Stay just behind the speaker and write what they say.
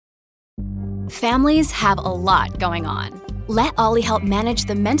Families have a lot going on. Let Ollie help manage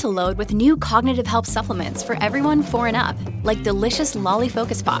the mental load with new cognitive help supplements for everyone 4 and up, like delicious Lolly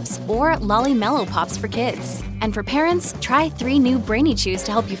Focus Pops or Lolly Mellow Pops for kids. And for parents, try 3 new Brainy Chews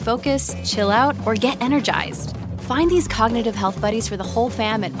to help you focus, chill out, or get energized. Find these cognitive health buddies for the whole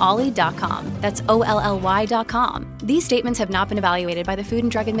fam at ollie.com. That's OLLY.com. These statements have not been evaluated by the Food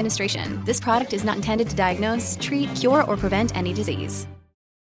and Drug Administration. This product is not intended to diagnose, treat, cure, or prevent any disease.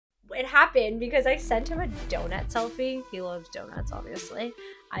 It happened because I sent him a donut selfie. He loves donuts, obviously.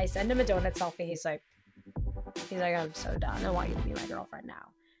 I send him a donut selfie. He's like, I'm so done. I want you to be my girlfriend now.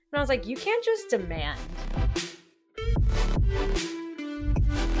 And I was like, you can't just demand.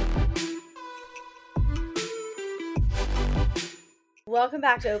 Welcome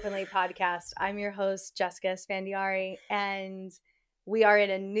back to Openly Podcast. I'm your host, Jessica Spandiari, and we are in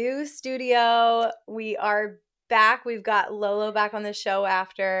a new studio. We are back. We've got Lolo back on the show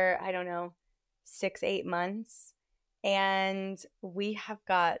after, 6-8 months. And we have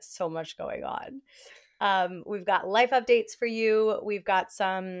got so much going on. We've got life updates for you. We've got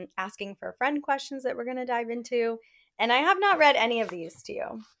some asking for a friend questions that we're going to dive into. And I have not read any of these to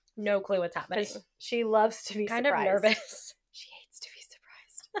you. No clue what's happening. She loves to be kind surprised. of nervous. She hates to be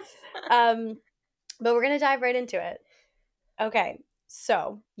surprised. But we're going to dive right into it. Okay.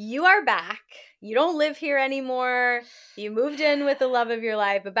 So you are back. You don't live here anymore. You moved in with the love of your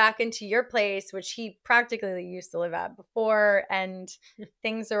life, but back into your place, which he practically used to live at before, and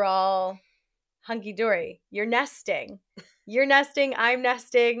things are all hunky-dory. You're nesting. I'm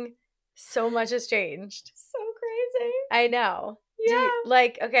nesting. So much has changed. So crazy. I know. Yeah.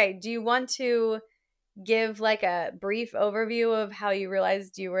 Do you want to give like a brief overview of how you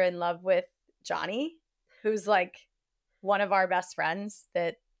realized you were in love with Johnny, who's like one of our best friends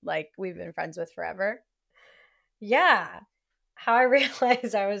that like we've been friends with forever? Yeah. How I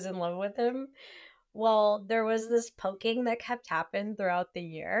realized I was in love with him. Well, there was this poking that kept happening throughout the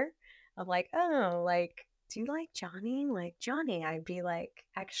year of like, oh, like, do you like Johnny? Like, Johnny, I'd be like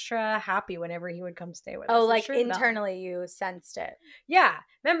extra happy whenever he would come stay with us. Oh, like internally you sensed it. Yeah.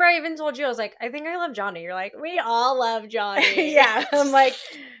 Remember I even told you, I was like, I think I love Johnny. You're like, we all love Johnny. Yeah. I'm like,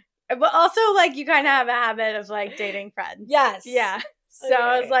 but also like you kind of have a habit of like dating friends. Yes. Yeah. So Okay,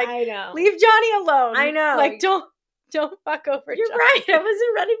 I was like, I know. leave Johnny alone. I know. Like don't fuck over You're Johnny. right. I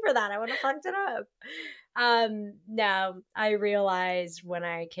wasn't ready for that. I would have fucked it up. No, I realized when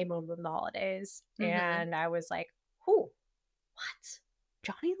I came home from the holidays and I was like, "Who? What?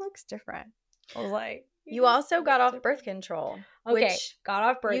 Johnny looks different." I was like, You also got off birth control. okay, Which got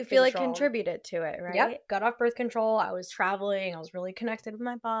off birth control. you feel like contributed to it, right? Yep, got off birth control. I was traveling. I was really connected with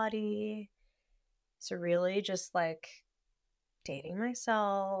my body. So really just like dating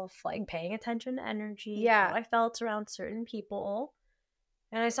myself, like paying attention to energy, Yeah. how I felt around certain people.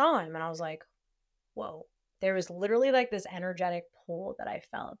 And I saw him and I was like, whoa. There was literally like this energetic pull that I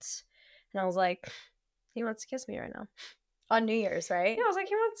felt. And I was like, he wants to kiss me right now. On New Year's, right? Yeah, I was like,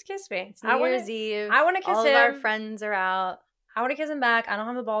 he wants to kiss me. It's New Year's Eve. I want to kiss All him. of our friends are out. I want to kiss him back. I don't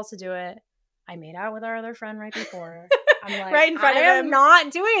have the balls to do it. I made out with our other friend right before. I'm like, Right in front of I'm him.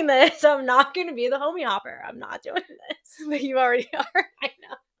 not doing this. I'm not going to be the homie hopper. I'm not doing this. But you already are. I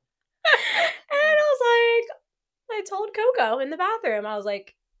know. And I was like, I told Coco in the bathroom, I was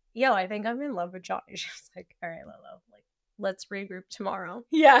like, yo, I think I'm in love with Johnny. She was like, all right, Lolo, like, let's regroup tomorrow.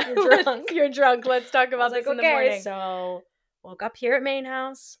 Yeah. You're drunk. You're drunk. Let's talk I about was this like, in the okay. morning. So woke up here at Main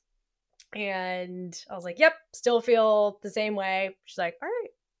House and I was like, yep, still feel the same way. She's like, all right,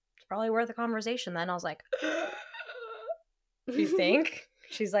 it's probably worth a conversation then. I was like, you think?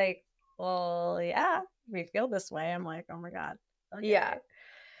 She's like, well, yeah, we feel this way. I'm like, oh my God. Okay. Yeah.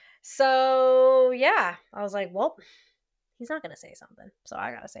 So yeah, I was like, well, he's not going to say something. So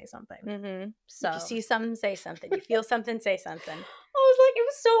I got to say something. Mm-hmm. So If you see something, say something. You feel something, say something. I was like, it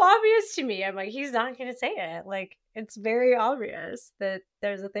was so obvious to me. I'm like, he's not going to say it. Like, it's very obvious that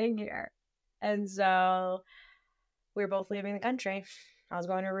there's a thing here. And so we were both leaving the country. I was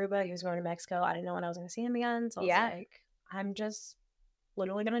going to Aruba. He was going to Mexico. I didn't know when I was going to see him again. So I was like, I'm just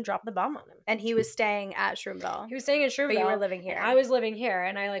literally going to drop the bomb on him. And he was staying at Shroomville. He was staying in Shrewville. But you were living here. I was living here,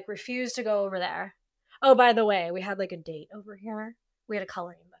 and I, like, refused to go over there. Oh, by the way, we had, like, a date over here. We had a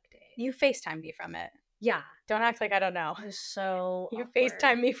coloring book date. You FaceTimed me from it. Yeah. Don't act like I don't know. It was so You awkward.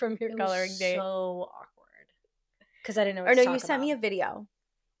 FaceTimed me from your It coloring was date. so awkward. Because I didn't know what Or to no, talk you sent me a about. video.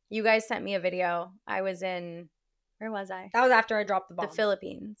 You guys sent me a video. I was in, where was I? That was after I dropped the The bomb.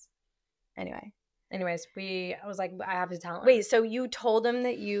 Philippines. Anyway. Anyways, I was like, I have to tell him. Wait, so you told him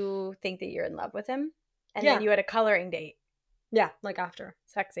that you think that you're in love with him? And Yeah. then you had a coloring date. Yeah, like after.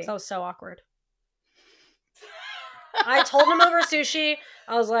 Sexy. So it was so awkward. I told him over sushi.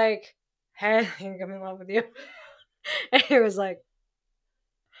 I was like, hey, I think I'm in love with you. And he was like,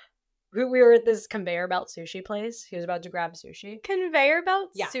 we were at this conveyor belt sushi place. He was about to grab sushi. Conveyor belt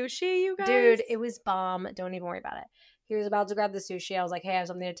Yeah. sushi, you guys? Dude, it was bomb. Don't even worry about it. He was about to grab the sushi. I was like, hey, I have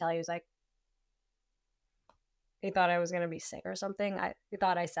something to tell you. He was like, he thought I was going to be sick or something. He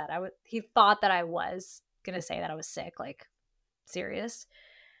thought I said he thought that I was going to say that I was sick, like serious.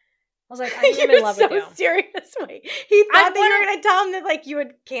 I was like, I think I'm in love with you. Serious. Wait, he thought that you were going to tell him that like you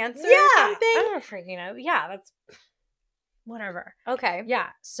had cancer or something? I don't freaking know. Yeah, that's whatever. Okay. Yeah.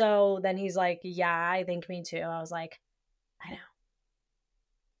 So then he's like, yeah, I think me too. I was like, I know.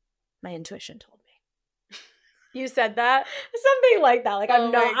 My intuition told me. You said that? Something like that. Like,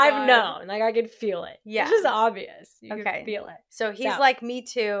 Oh I've known. Like, I could feel it. Yeah. It's just obvious. You Okay. can feel it. So he's like, me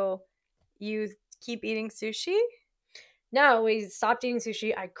too. You keep eating sushi? No, we stopped eating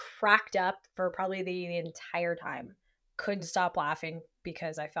sushi. I cracked up for probably the entire time. Couldn't stop laughing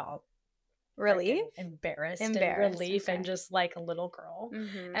because I felt relief, embarrassed and relief, and just like a little girl.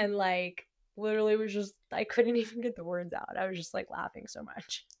 Mm-hmm. And like literally was just, I couldn't even get the words out. I was just like laughing so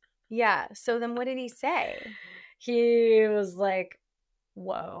much. Yeah. So then what did he say? He was like,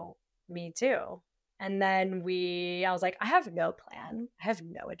 whoa, me too. And then I was like, I have no plan. I have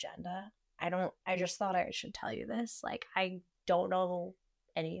no agenda. I just thought I should tell you this. Like, I don't know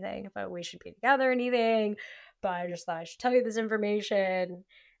anything about we should be together or anything, but I just thought I should tell you this information.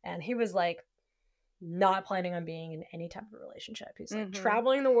 And he was like, not planning on being in any type of relationship. He's like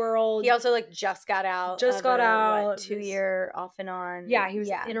traveling the world. He also like just got out. 2-year off and on. Yeah, he was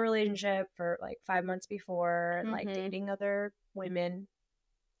in a relationship for like 5 months before, like dating other women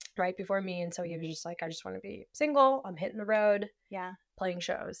right before me. And so he was just like, I just want to be single. I'm hitting the road. Yeah. Playing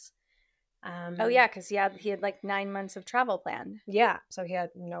shows. Oh yeah, because he had like 9 months of travel planned. Yeah, so he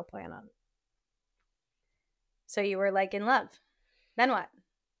had no plan on it. So you were like in love. Then what?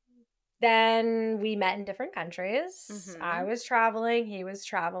 Then we met in different countries. I was traveling. He was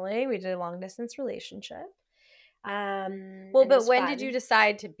traveling. We did a long distance relationship. Well, but when did you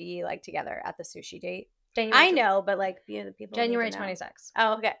decide to be like together at the sushi date? I know, but like the people. January 26th.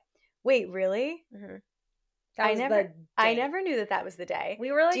 Oh, okay. Wait, really? Mm-hmm. I never knew that was the day.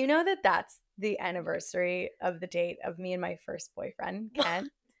 We were like, do you know that that's the anniversary of the date of me and my first boyfriend, Ken?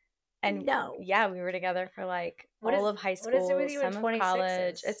 And no, yeah, we were together for like all of high school, what is it with you some of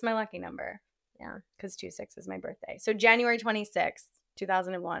college. It's my lucky number. Yeah, because 26 is my birthday. So January 26th,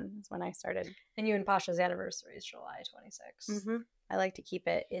 2001 is when I started. And you and Pasha's anniversary is July 26th. Mm-hmm. I like to keep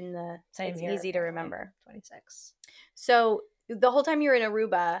it in the same. It's here, easy to remember. 26. So the whole time you're in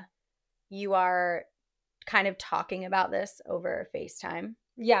Aruba, you are kind of talking about this over FaceTime.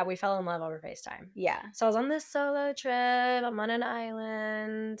 Yeah, we fell in love over FaceTime. Yeah. So I was on this solo trip. I'm on an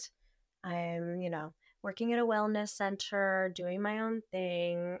island. I'm, working at a wellness center, doing my own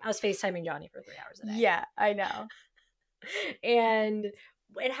thing. I was FaceTiming Johnny for 3 hours a day. Yeah, I know. And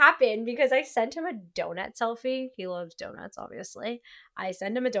it happened because I sent him a donut selfie. He loves donuts, obviously. I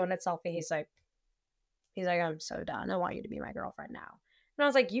send him a donut selfie. He's like, I'm so done. I want you to be my girlfriend now. And I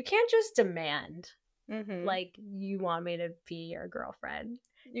was like, you can't just demand, like, you want me to be your girlfriend.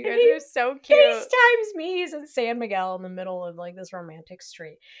 You guys are so cute. FaceTimes me. He's in San Miguel in the middle of like this romantic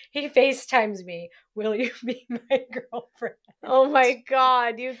street. He FaceTimes me. Will you be my girlfriend? Oh my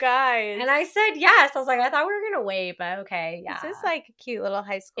God, you guys. And I said yes. I was like, I thought we were going to wait, but okay. Yeah. This is like a cute little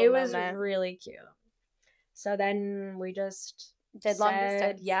high school moment. Was really cute. So then we just did long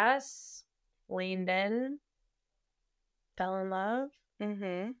distance. Yes. Leaned in. Fell in love.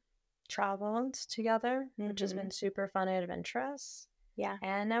 Traveled together, which has been super fun and adventurous. Yeah.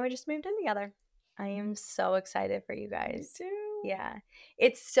 And now we just moved in together. I am so excited for you guys. Me too. Yeah.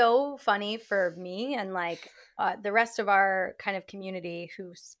 It's so funny for me and like the rest of our kind of community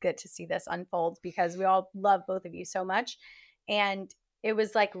who get to see this unfold because we all love both of you so much. And it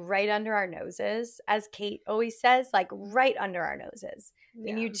was like right under our noses, as Kate always says, like right under our noses.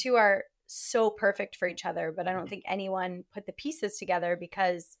 Yeah. And you two are so perfect for each other, but I don't think anyone put the pieces together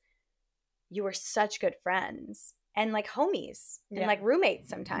because you were such good friends. And like homies and like roommates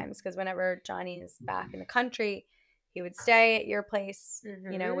sometimes because whenever Johnny is back in the country, he would stay at your place,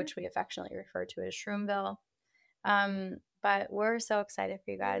 which we affectionately refer to as Shroomville. But we're so excited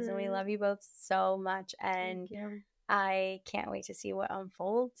for you guys and we love you both so much. And I can't wait to see what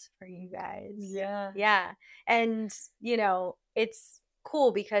unfolds for you guys. Yeah. Yeah. And, it's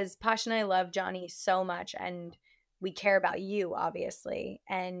cool because Pasha and I love Johnny so much and we care about you, obviously.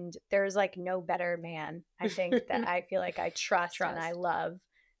 And there's like no better man, I think, that I feel like I trust and I love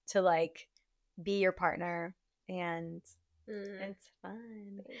to like be your partner. And it's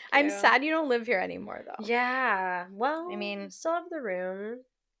fun. I'm sad you don't live here anymore, though. Yeah. Well, I mean, still have the room.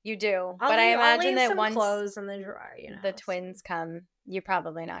 You do. But I imagine leave that some once clothes in the drawer, the twins come, you're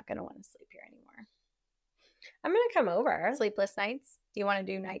probably not going to want to sleep here anymore. I'm going to come over. Sleepless nights? Do you want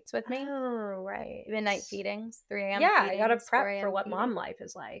to do nights with me? Oh, right. Even night feedings? 3 a.m. Yeah, feedings, I got to 4 prep a.m. for what feeding? mom life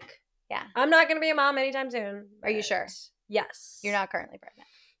is like. Yeah. I'm not going to be a mom anytime soon. Are you sure? Yes. You're not currently pregnant?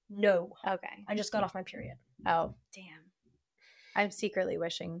 No. Okay. I just got off my period. Oh, damn. I'm secretly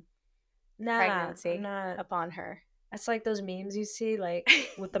wishing pregnancy upon her. It's like those memes you see, like,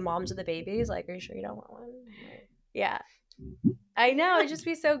 with the moms of the babies. Like, are you sure you don't want one? Like, yeah. I know. It'd just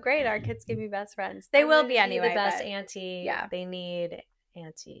be so great. Our kids could be best friends. They will be anyway. The best auntie. Yeah. They need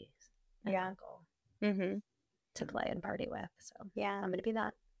aunties and uncle to play and party with. So, yeah. I'm going to be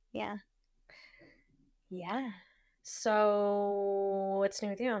that. Yeah. Yeah. So, what's new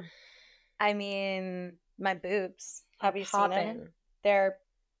with you? I mean, my boobs. Have you seen it? They're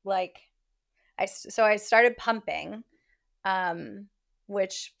like, I started pumping,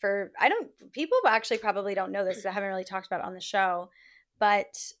 which people actually probably don't know this because I haven't really talked about it on the show,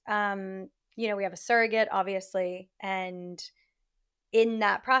 but, we have a surrogate, obviously. And in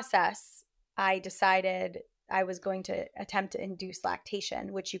that process, I decided I was going to attempt to induce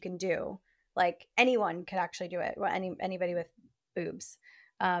lactation, which you can do. Like anyone could actually do it. Well, anybody with boobs.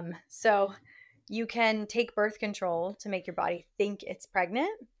 So you can take birth control to make your body think it's pregnant.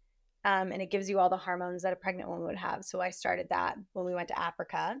 And it gives you all the hormones that a pregnant woman would have. So I started that when we went to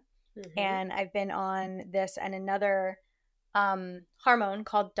Africa. And I've been on this and another hormone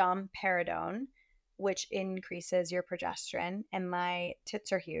called domperidone, which increases your progesterone. And my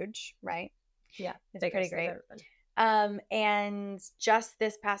tits are huge, right? Yeah. It's pretty great. And just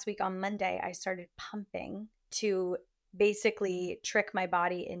this past week on Monday, I started pumping to basically trick my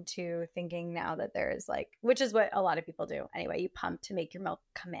body into thinking now that there is which is what a lot of people do anyway. You pump to make your milk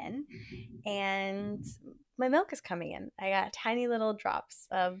come in, and my milk is coming in. I got tiny little drops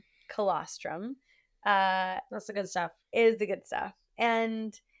of colostrum. That's the good stuff. It is the good stuff.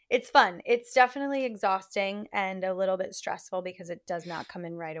 And it's fun. It's definitely exhausting and a little bit stressful because it does not come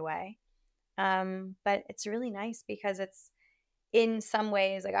in right away. But it's really nice because it's in some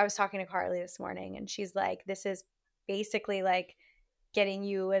ways, I was talking to Carly this morning and she's like, this is basically getting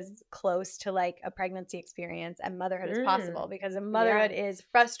you as close to a pregnancy experience and motherhood as possible, because motherhood is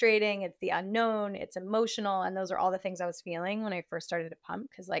frustrating. It's the unknown, it's emotional. And those are all the things I was feeling when I first started to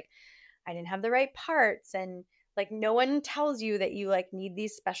pump. Cause I didn't have the right parts, and no one tells you that you need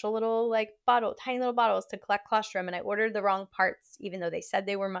these special little tiny little bottles to collect colostrum. And I ordered the wrong parts, even though they said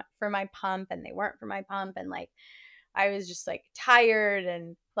they were for my pump, and they weren't for my pump. And I was just tired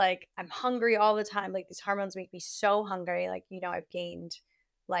and I'm hungry all the time. These hormones make me so hungry. I've gained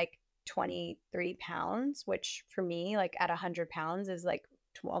 23 pounds, which for me, at 100 pounds is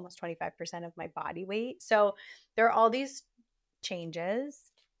almost 25% of my body weight. So there are all these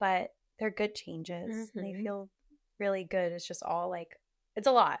changes, but they're good changes. And they feel really good. It's just all it's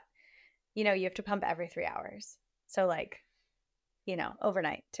a lot. You have to pump every 3 hours. So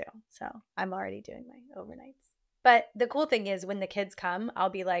overnight too. So I'm already doing my overnights. But the cool thing is when the kids come, I'll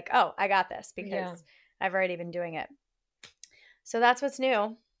be like, oh, I got this because I've already been doing it. So that's what's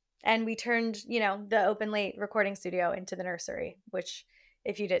new. And we turned, the open late recording studio into the nursery, which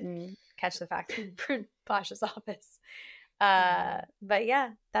if you didn't catch the fact, for Pasha's office. But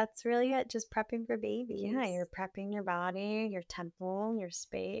yeah, that's really it. Just prepping for babies. Yeah, you're prepping your body, your temple, your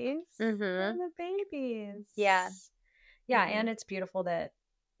space for the babies. Yeah. Yeah, and it's beautiful that,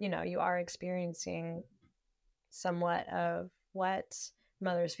 you are experiencing somewhat of what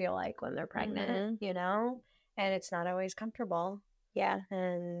mothers feel like when they're pregnant, and it's not always comfortable. Yeah.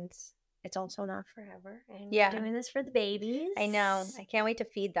 And it's also not forever. And you're doing this for the babies. I know. I can't wait to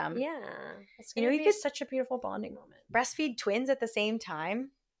feed them. Yeah. It's going to be such a beautiful bonding moment. Breastfeed twins at the same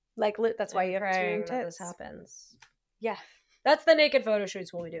time. That's why you have two tits. This happens. Yeah. That's the naked photo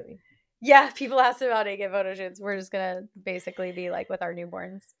shoots we'll be doing. Yeah. People ask about naked photo shoots. We're just going to basically be with our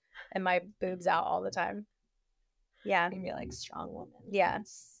newborns and my boobs out all the time. Yeah. You can be strong woman. Yeah.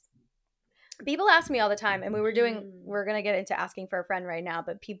 People ask me all the time, and we're going to get into asking for a friend right now,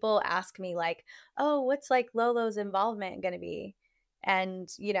 but people ask me oh, what's Lolo's involvement going to be? And,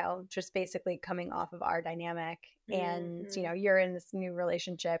 just basically coming off of our dynamic and, you're in this new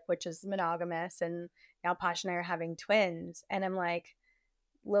relationship, which is monogamous, and now Pasha and I are having twins. And I'm like,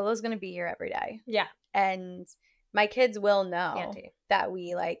 Lolo's going to be here every day. Yeah. And my kids will know that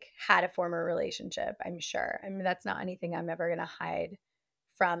we had a former relationship, I'm sure. I mean, that's not anything I'm ever going to hide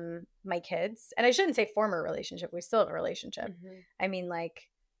from my kids. And I shouldn't say former relationship. We still have a relationship. I mean,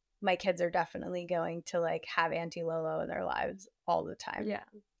 my kids are definitely going to have Auntie Lolo in their lives all the time. Yeah.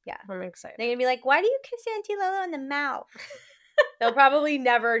 Yeah. I'm excited. They're going to be like, why do you kiss Auntie Lolo in the mouth? They'll probably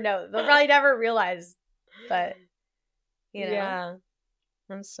never know. They'll probably never realize, but you know. Yeah.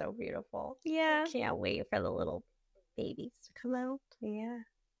 I'm so beautiful. Yeah. Can't wait for the little babies to come out. Yeah.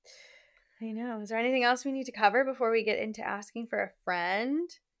 I know. Is there anything else we need to cover before we get into asking for a friend?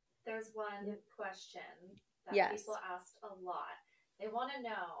 There's one question that Yes. people asked a lot. They want to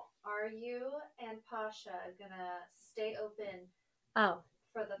know, are you and Pasha going to stay open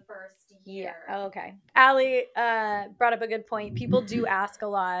for the first year? Yeah. Oh, okay. Allie brought up a good point. People do ask a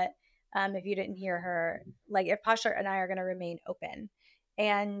lot, if you didn't hear her, like if Pasha and I are going to remain open.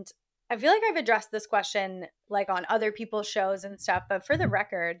 And I feel like I've addressed this question like on other people's shows and stuff, but for the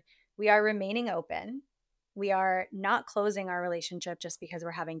record, we are remaining open. We are not closing our relationship just because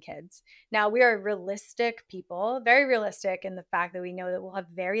we're having kids. Now, we are realistic people, very realistic in the fact that we know that we'll have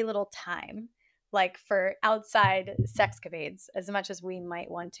very little time, like for outside sexcapades, as much as we might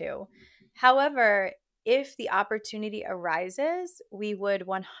want to. However, if the opportunity arises, we would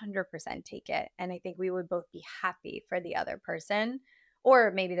 100% take it. And I think we would both be happy for the other person.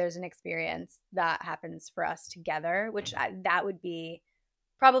 Or maybe there's an experience that happens for us together, which that would be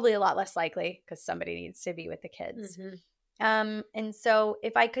probably a lot less likely because somebody needs to be with the kids. Mm-hmm. And so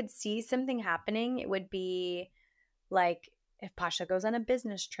if I could see something happening, it would be like if Pasha goes on a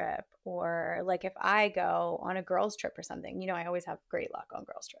business trip, or like if I go on a girls trip or something. You know, I always have great luck on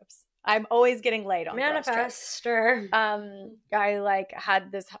girls trips. I'm always getting laid on girls trips. Manifester. I like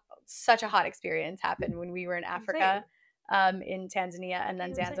had this such a hot experience happen when we were in Africa, in Tanzania and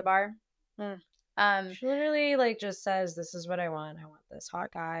then Zanzibar. She literally like just says, "This is what I want. I want this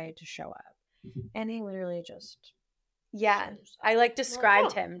hot guy to show up," and he literally just I like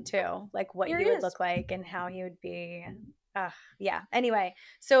described him too, like what Here he he would is. look like and how he would be. Yeah. Anyway,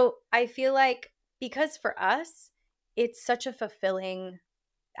 so I feel like because for us, it's such a fulfilling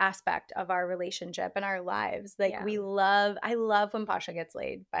aspect of our relationship and our lives. Like I love when Pasha gets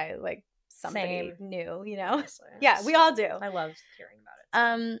laid by like somebody new, you know? Honestly. Yeah, we all do. I love hearing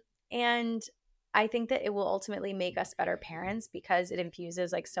about it. And I think that it will ultimately make us better parents because it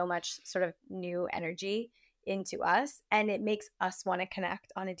infuses like so much sort of new energy into us, and it makes us want to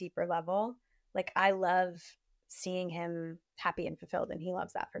connect on a deeper level. Like I love seeing him happy and fulfilled, and he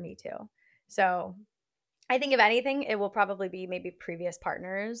loves that for me too. So I think if anything, it will probably be maybe previous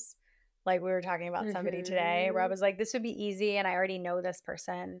partners. Like we were talking about somebody today where I was like, this would be easy and I already know this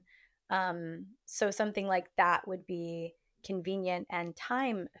person. So something like that would be convenient and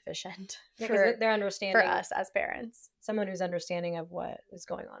time efficient because they're understanding for us as parents. Someone who's understanding of what is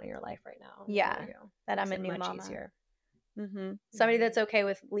going on in your life right now. Yeah, that I'm a new mama. Easier. Somebody that's okay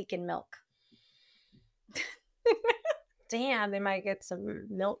with leaking milk. Damn, they might get some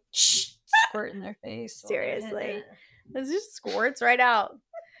milk squirt in their face. Seriously. This just squirts right out.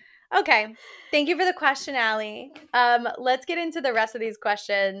 Okay. Thank you for the question, Allie. Let's get into the rest of these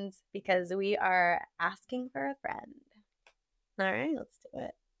questions because we are asking for a friend. All right, let's do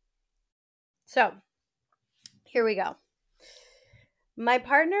it. So, here we go. My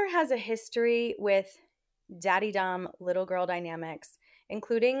partner has a history with daddy dom little girl dynamics,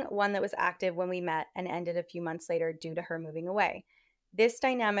 including one that was active when we met and ended a few months later due to her moving away. This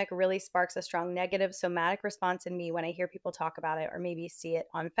dynamic really sparks a strong negative somatic response in me when I hear people talk about it or maybe see it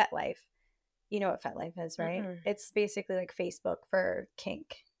on FetLife. You know what FetLife is, right? Mm-hmm. It's basically like Facebook for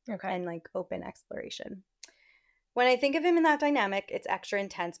kink and like open exploration. When I think of him in that dynamic, it's extra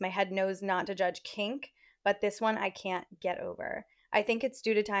intense. My head knows not to judge kink, but this one I can't get over. I think it's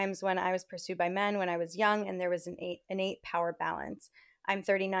due to times when I was pursued by men when I was young and there was an innate power balance. I'm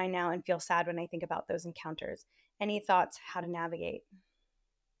 39 now and feel sad when I think about those encounters. Any thoughts how to navigate?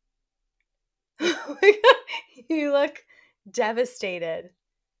 Oh my God. You look devastated.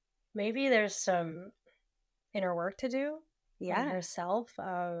 Maybe there's some inner work to do on herself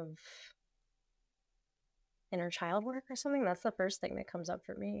of inner child work or something. That's the first thing that comes up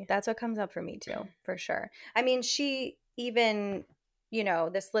for me. That's what comes up for me too, for sure. I mean, she even,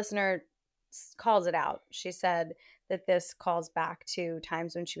 this listener calls it out. She said that this calls back to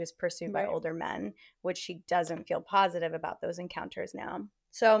times when she was pursued by older men, which she doesn't feel positive about those encounters now.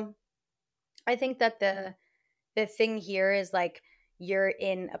 So I think that the thing here is like you're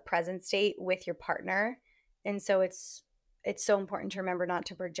in a present state with your partner. And so it's so important to remember not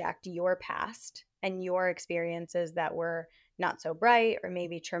to project your past and your experiences that were not so bright or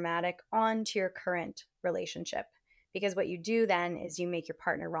maybe traumatic onto your current relationship. Because what you do then is you make your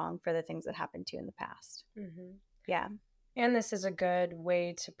partner wrong for the things that happened to you in the past. Mm-hmm. Yeah. And this is a good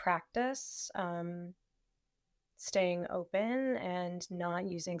way to practice staying open and not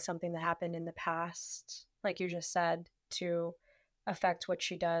using something that happened in the past, like you just said, to affect what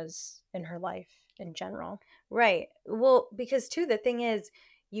she does in her life in general. Right. Well, because too, the thing is,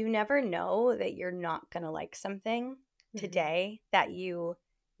 you never know that you're not going to like something today that you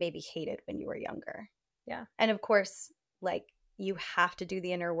maybe hated when you were younger. Yeah. And of course, like, you have to do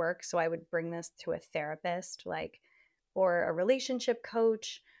the inner work. So I would bring this to a therapist, like, or a relationship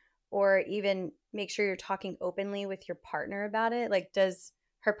coach, or even make sure you're talking openly with your partner about it. Like, does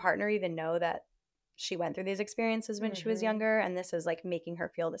her partner even know that she went through these experiences when she was younger, and this is like making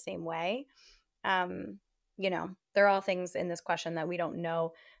her feel the same way? You know, there are all things in this question that we don't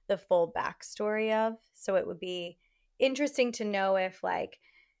know the full backstory of. So it would be interesting to know if, like,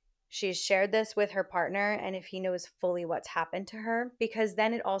 she's shared this with her partner and if he knows fully what's happened to her, because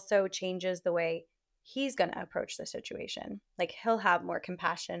then it also changes the way he's going to approach the situation. Like, he'll have more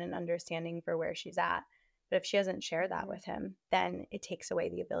compassion and understanding for where she's at. But if she hasn't shared that with him, then it takes away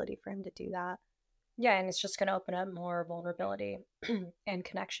the ability for him to do that. Yeah, and it's just going to open up more vulnerability and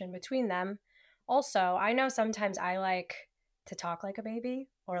connection between them. Also, I know sometimes I like to talk like a baby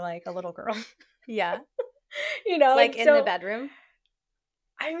or like a little girl. Yeah. You know, like in the bedroom.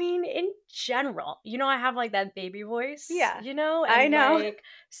 I mean, in general, you know, I have like that baby voice. Yeah. You know? And I know. Like,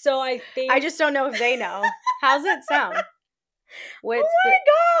 so I think. I just don't know if they know. How's it sound? Oh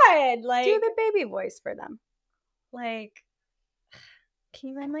my God. Like, do the baby voice for them. Like, can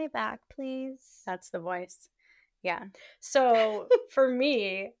you ride my back, please? That's the voice. Yeah. So for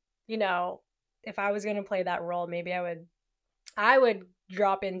me, you know, if I was going to play that role, maybe I would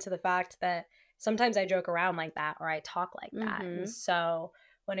drop into the fact that sometimes I joke around like that or I talk like that. And so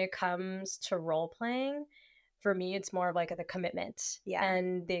when it comes to role playing, for me, it's more of like the commitment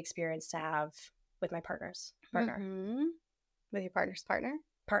and the experience to have with my partner. With your partner's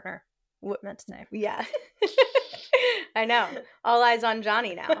partner? What meant to say? Yeah. I know. All eyes on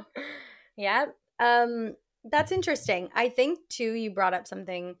Johnny now. Yeah. That's interesting. I think too, you brought up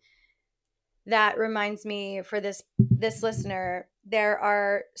something that reminds me, for this listener, there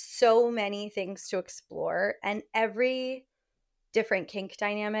are so many things to explore, and every different kink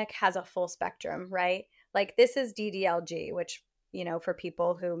dynamic has a full spectrum, right? Like, this is DDLG, which, you know, for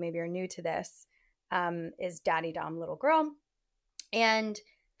people who maybe are new to this, is daddy dom little girl. And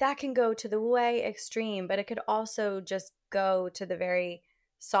that can go to the way extreme, but it could also just go to the very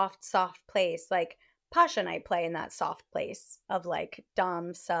soft place. Like, Pasha and I play in that soft place of like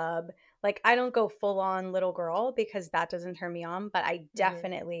dom sub. Like, I don't go full on little girl because that doesn't turn me on, but I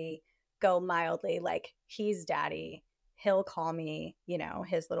definitely go mildly like, he's daddy. He'll call me, you know,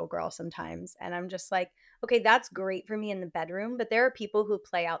 his little girl sometimes. And I'm just like, okay, that's great for me in the bedroom. But there are people who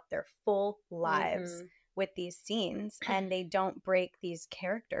play out their full lives with these scenes, and they don't break these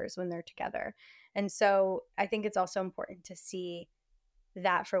characters when they're together. And so I think it's also important to see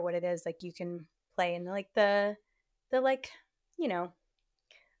that for what it is. Like, you can play in like the like, you know,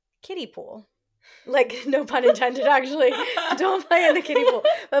 kiddie pool. Like, no pun intended, actually. Don't play in the kiddie pool,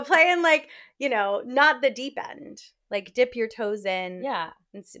 but play in, like, you know, not the deep end. Like, dip your toes in. Yeah.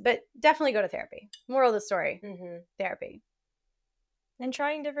 But definitely go to therapy. Moral of the story, therapy. And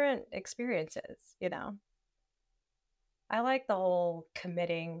trying different experiences, you know. I like the whole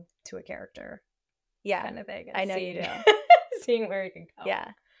committing to a character kind of thing. I know you do. Seeing where it can go.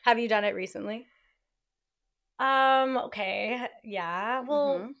 Yeah. Have you done it recently? Okay. Yeah.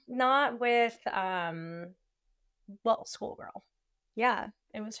 Well, not with schoolgirl. Yeah.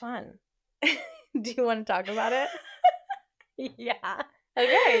 It was fun. Do you want to talk about it? Yeah.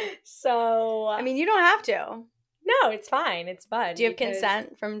 Okay. So I mean, you don't have to. No, it's fine. It's fun. Do you have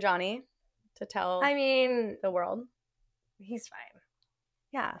consent from Johnny to tell the world? He's fine.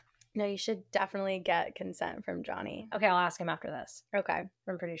 Yeah. No, you should definitely get consent from Johnny. Okay, I'll ask him after this. Okay.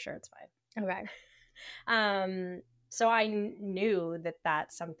 I'm pretty sure it's fine. Okay. So I knew that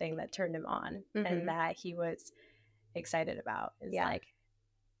that's something that turned him on and that he was excited about is like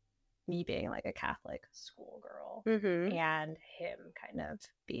me being like a Catholic schoolgirl and him kind of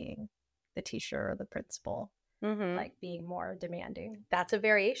being the teacher or the principal, like being more demanding. That's a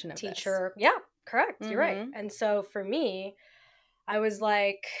variation of teacher. This. Yeah, correct. You're right. And so for me, I was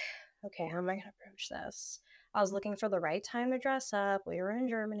like, okay, how am I going to approach this? I was looking for the right time to dress up. We were in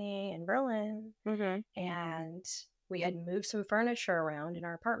Germany, in Berlin, and we had moved some furniture around in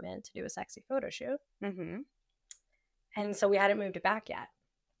our apartment to do a sexy photo shoot. And so we hadn't moved it back yet.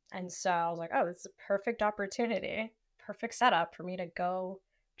 And so I was like, oh, this is a perfect opportunity, perfect setup for me to go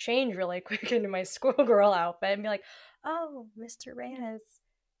change really quick into my schoolgirl outfit and be like, oh, Mr. Reyes,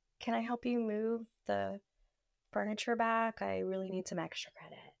 can I help you move the furniture back? I really need some extra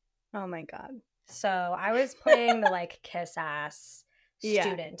credit. Oh my God. So I was playing the like kiss ass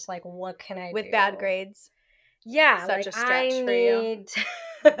student. Like, what can I do? With bad grades? Yeah. Such like, a stretch for you.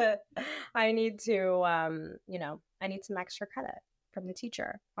 I need to, I need some extra credit from the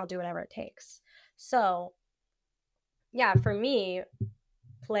teacher. I'll do whatever it takes. So, yeah, for me,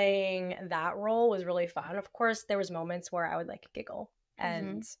 playing that role was really fun. Of course, there was moments where I would like giggle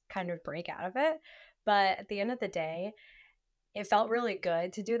and kind of break out of it. But at the end of the day, it felt really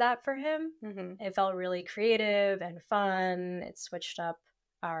good to do that for him. It felt really creative and fun. It switched up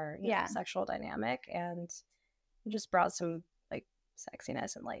our sexual dynamic, and it just brought some like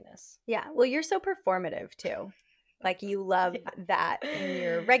sexiness and lightness. Yeah. Well, you're so performative too. Like you love that in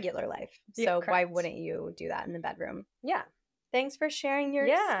your regular life. So why wouldn't you do that in the bedroom? Yeah. Thanks for sharing your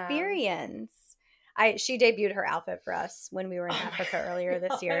experience. She debuted her outfit for us when we were in Africa earlier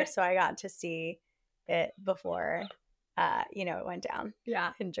this year, so I got to see it before it went down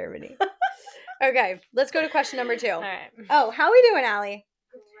in Germany. Okay, let's go to question number 2. All right. Oh, how are we doing, Allie?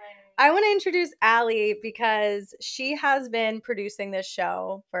 I want to introduce Allie because she has been producing this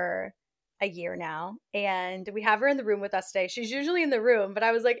show for a year now, and we have her in the room with us today. She's usually in the room, but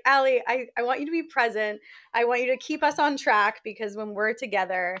I was like, Allie, I want you to be present. I want you to keep us on track because when we're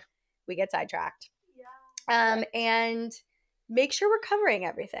together, we get sidetracked. Yeah. And make sure we're covering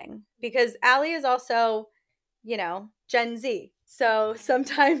everything because Allie is also, Gen Z. So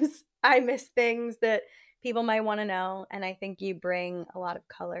sometimes I miss things that people might want to know, and I think you bring a lot of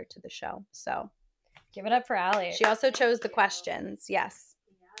color to the show. So give it up for Allie. She also chose the questions. Yes.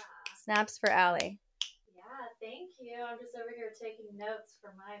 Snaps for Allie. Yeah, thank you. I'm just over here taking notes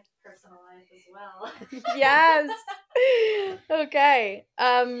for my personal life as well. Yes. Okay.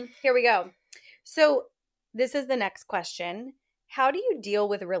 Here we go. So this is the next question. How do you deal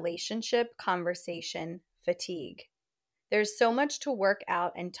with relationship conversation fatigue? There's so much to work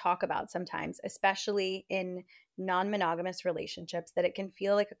out and talk about sometimes, especially in non-monogamous relationships, that it can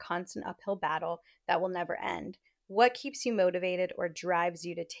feel like a constant uphill battle that will never end. What keeps you motivated or drives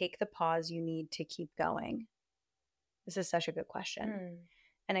you to take the pause you need to keep going? This is such a good question.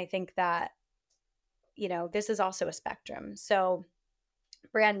 And I think that, this is also a spectrum. So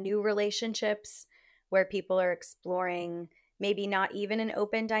brand new relationships where people are exploring maybe not even an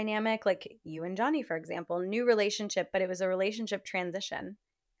open dynamic, like you and Johnny, for example, new relationship, but it was a relationship transition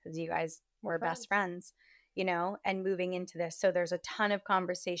because you guys were best friends, and moving into this. So there's a ton of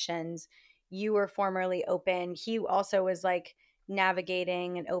conversations. You were formerly open. He also was like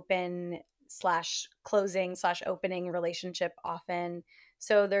navigating an open / closing / opening relationship often.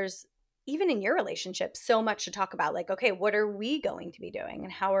 So there's, even in your relationship, so much to talk about. Like, okay, what are we going to be doing?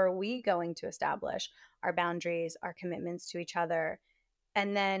 And how are we going to establish our boundaries, our commitments to each other?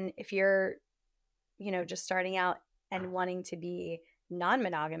 And then if you're, just starting out and wanting to be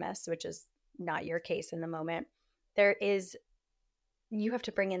non-monogamous, which is not your case in the moment, you have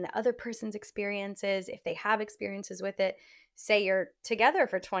to bring in the other person's experiences. If they have experiences with it, say you're together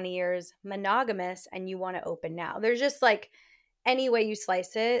for 20 years, monogamous, and you want to open now. There's just like, any way you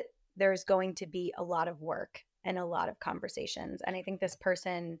slice it, there's going to be a lot of work and a lot of conversations. And I think this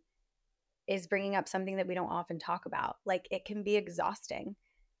person is bringing up something that we don't often talk about. Like, it can be exhausting.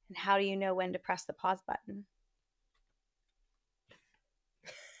 And how do you know when to press the pause button?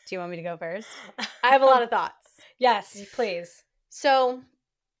 Do you want me to go first? I have a lot of thoughts. Yes, please. So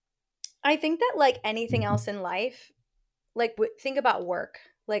I think that like anything else in life, like think about work,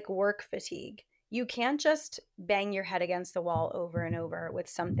 like work fatigue. You can't just bang your head against the wall over and over with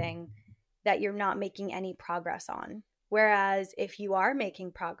something that you're not making any progress on. Whereas if you are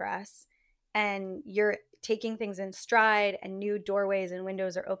making progress and you're taking things in stride and new doorways and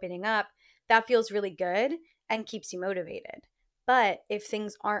windows are opening up, that feels really good and keeps you motivated. But if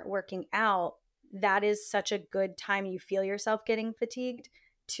things aren't working out, that is such a good time, you feel yourself getting fatigued,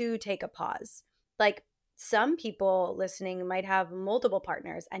 to take a pause. Like, some people listening might have multiple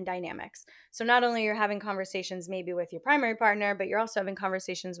partners and dynamics. So not only you're having conversations maybe with your primary partner, but you're also having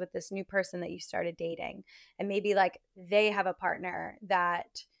conversations with this new person that you started dating. And maybe like they have a partner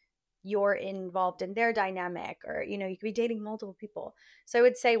that you're involved in their dynamic, or, you could be dating multiple people. So I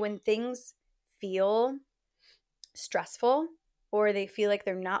would say when things feel stressful or they feel like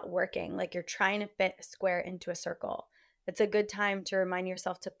they're not working, like you're trying to fit a square into a circle, it's a good time to remind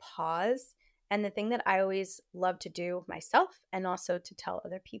yourself to pause. And the thing that I always love to do myself and also to tell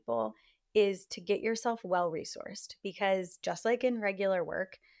other people is to get yourself well-resourced, because just like in regular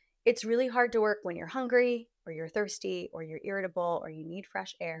work, it's really hard to work when you're hungry or you're thirsty or you're irritable or you need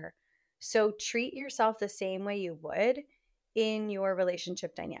fresh air. So treat yourself the same way you would in your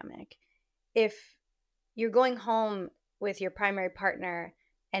relationship dynamic. If you're going home with your primary partner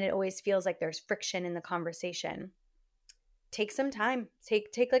and it always feels like there's friction in the conversation, take some time.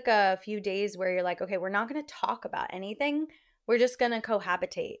 Take like a few days where you're like, okay, we're not going to talk about anything. we're just going to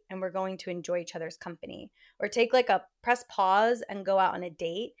cohabitate and we're going to enjoy each other's company. Or take like a press pause and go out on a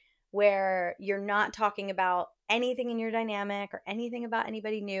date where you're not talking about anything in your dynamic or anything about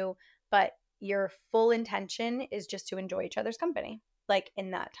anybody new, but your full intention is just to enjoy each other's company, like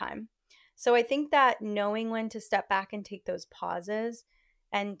in that time. So I think that knowing when to step back and take those pauses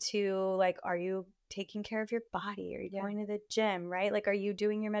and to like, are you taking care of your body? Are you going to the gym, right? Like, are you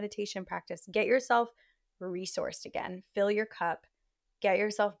doing your meditation practice? Get yourself resourced again, fill your cup, get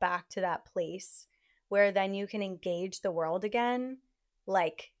yourself back to that place where then you can engage the world again,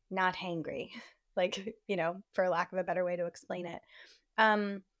 like not hangry, like, you know, for lack of a better way to explain it.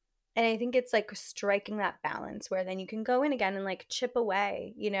 And I think it's like striking that balance where then you can go in again and like chip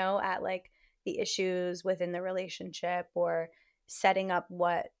away, you know, at like the issues within the relationship or setting up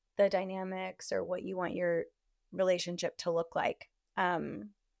what the dynamics or what you want your relationship to look like.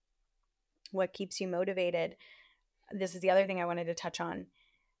 What keeps you motivated. This is the other thing I wanted to touch on.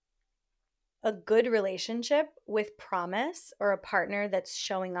 A good relationship with promise or a partner that's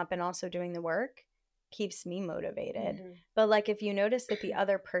showing up and also doing the work keeps me motivated. Mm-hmm. But like if you notice that the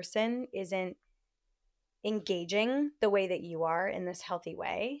other person isn't engaging the way that you are in this healthy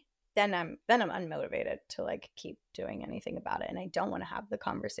way, then I'm unmotivated to like keep doing anything about it. And I don't want to have the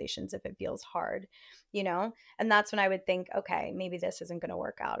conversations if it feels hard, you know? And that's when I would think, okay, maybe this isn't going to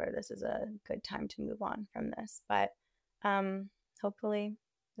work out or this is a good time to move on from this. But hopefully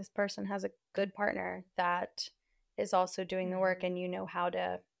this person has a good partner that is also doing the work and you know how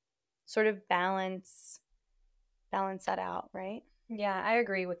to sort of balance that out, right? Yeah, I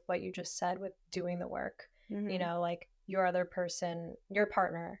agree with what you just said with doing the work. Mm-hmm. You know, like your other person, your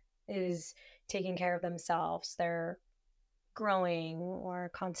partner is taking care of themselves. They're growing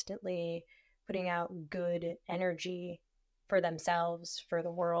or constantly putting out good energy for themselves, for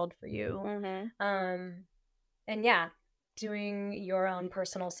the world, for you. Mm-hmm. And yeah, doing your own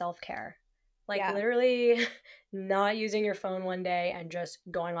personal self-care. Like literally not using your phone one day and just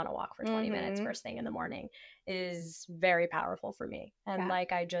going on a walk for 20 minutes first thing in the morning is very powerful for me. And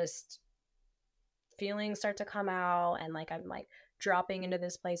like I just feelings start to come out and like I'm like dropping into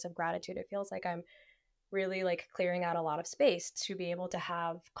this place of gratitude. It feels like I'm really like clearing out a lot of space to be able to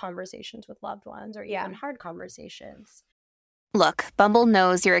have conversations with loved ones or even hard conversations. Look, Bumble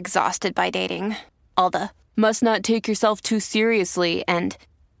knows you're exhausted by dating. All the must not take yourself too seriously and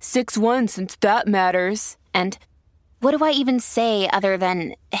 6'1" since that matters. And what do I even say other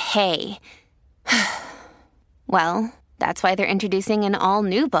than hey? Well, that's why they're introducing an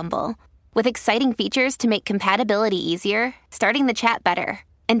all-new Bumble with exciting features to make compatibility easier, starting the chat better,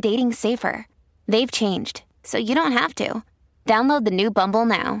 and dating safer. They've changed, so you don't have to. Download the new Bumble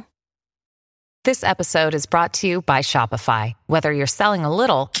now. This episode is brought to you by Shopify. Whether you're selling a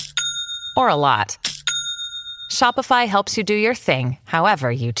little or a lot, Shopify helps you do your thing, however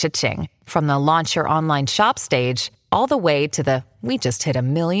you cha-ching. From the launch your online shop stage, all the way to the we just hit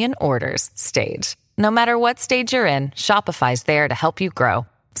 1 million orders stage. No matter what stage you're in, Shopify's there to help you grow.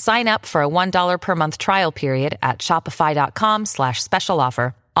 Sign up for a $1 per month trial period at shopify.com/special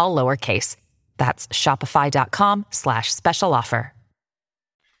offer, all lowercase. That's shopify.com/special offer.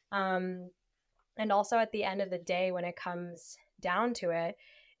 And also at the end of the day, when it comes down to it,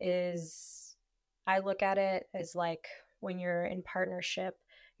 is I look at it as like when you're in partnership,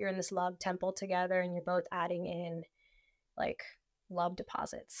 you're in this love temple together and you're both adding in like love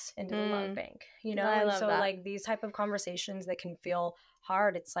deposits into the love bank, you know? I love so that. Like these type of conversations that can feel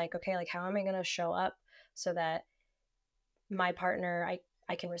hard, it's like, okay, like how am I going to show up so that my partner,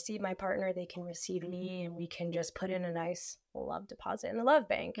 I can receive my partner, they can receive me, and we can just put in a nice love deposit in the love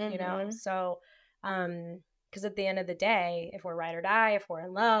bank, you know? So, because at the end of the day, if we're ride or die, if we're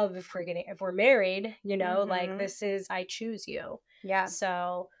in love, if we're married, you know, like this is, I choose you. Yeah.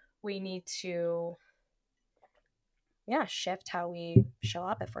 So we need to, shift how we show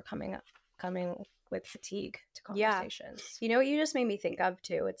up if we're coming with fatigue to conversations. You know what you just made me think of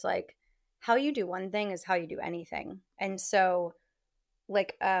too? It's like how you do one thing is how you do anything. And so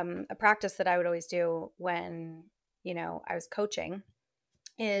like a practice that I would always do when, you know, I was coaching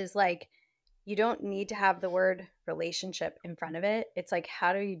is like, you don't need to have the word relationship in front of it. It's like,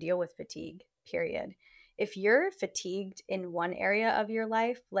 how do you deal with fatigue, period? If you're fatigued in one area of your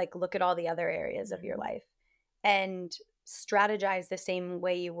life, like look at all the other areas of your life and strategize the same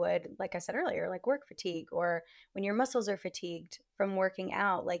way you would, like I said earlier, like work fatigue, or when your muscles are fatigued from working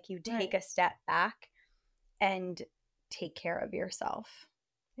out, like you take a step back and take care of yourself.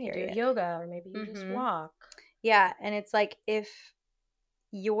 You do yoga, or maybe you just walk. Yeah. And it's like, if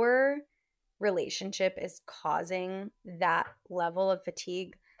your relationship is causing that level of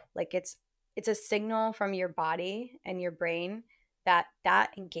fatigue, like it's it's a signal from your body and your brain that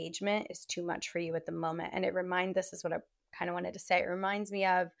that engagement is too much for you at the moment. And this is what I kind of wanted to say. It reminds me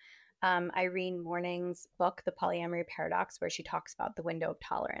of Irene Morning's book, The Polyamory Paradox, where she talks about the window of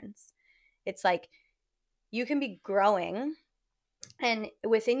tolerance. It's like you can be growing, and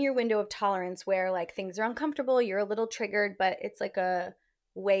within your window of tolerance where like things are uncomfortable, you're a little triggered, but it's like a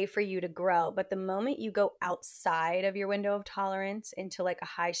way for you to grow. But the moment you go outside of your window of tolerance into like a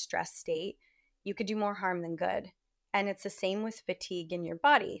high stress state, you could do more harm than good. And it's the same with fatigue in your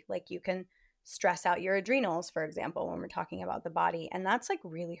body. Like you can stress out your adrenals, for example, when we're talking about the body. And that's like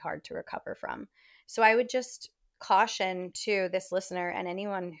really hard to recover from. So I would just caution to this listener and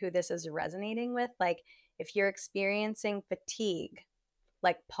anyone who this is resonating with, like if you're experiencing fatigue,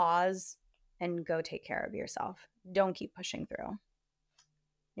 like pause and go take care of yourself. Don't keep pushing through.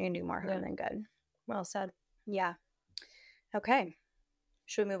 You can do more harm than good. Well said. Yeah. Okay.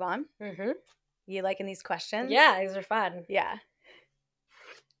 Should we move on? Mm-hmm. You liking these questions? Yeah, these are fun. Yeah.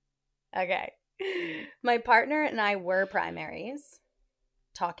 Okay. My partner and I were primaries,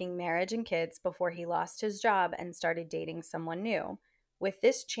 talking marriage and kids before he lost his job and started dating someone new. With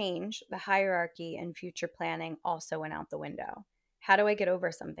this change, the hierarchy and future planning also went out the window. How do I get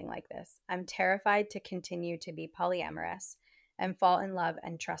over something like this? I'm terrified to continue to be polyamorous and fall in love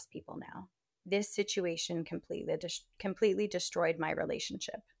and trust people now. This situation completely destroyed my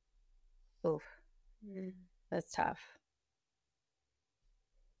relationship. Oof. That's tough.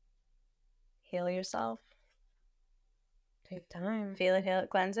 Heal yourself. Take time. Feel it, heal it,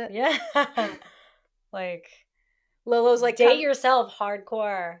 cleanse it. Yeah. Like Lolo's like, date yourself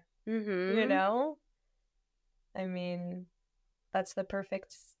hardcore. Mm-hmm. You know? I mean, that's the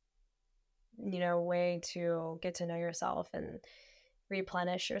perfect, way to get to know yourself and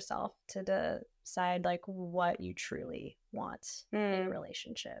replenish yourself to decide like what you truly want in a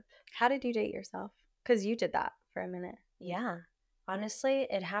relationship. How did you date yourself? Because you did that for a minute. Yeah. Honestly,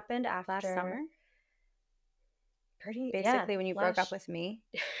 it happened after last summer. Basically, when you broke up with me.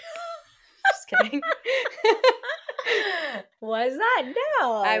 Just kidding. Was that?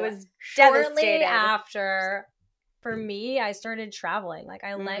 No. I was shortly devastated. After. For me, I started traveling. Like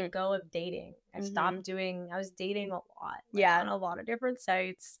I let go of dating. I stopped I was dating a lot. On a lot of different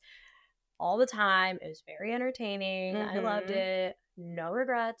sites all the time. It was very entertaining. I loved it. No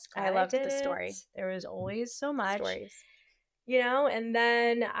regrets. I loved the story. There was always so much. Stories. And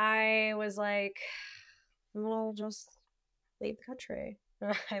then I was like, well, just leave the country.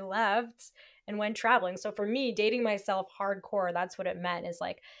 I left and went traveling. So for me, dating myself hardcore, that's what it meant, is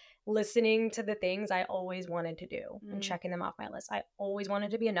like listening to the things I always wanted to do and checking them off my list. I always wanted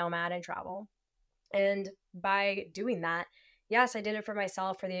to be a nomad and travel. And by doing that, yes, I did it for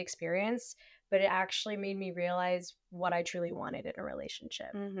myself, for the experience, but it actually made me realize what I truly wanted in a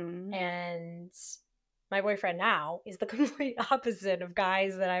relationship. And my boyfriend now is the complete opposite of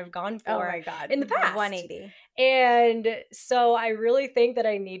guys that I've gone for. Oh my God. In the past. 180. And so I really think that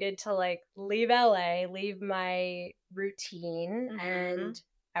I needed to like leave LA, leave my routine. And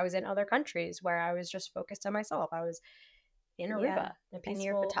I was in other countries where I was just focused on myself. I was in Aruba. And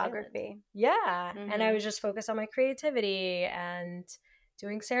your photography. Island. Yeah. And I was just focused on my creativity and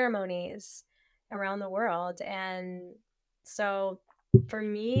doing ceremonies around the world. And so for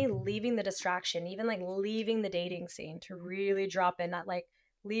me, leaving the distraction, even like leaving the dating scene to really drop in, not like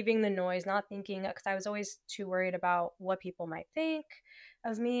leaving the noise, not thinking, because I was always too worried about what people might think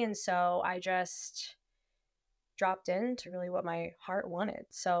of me. And so I just dropped into really what my heart wanted.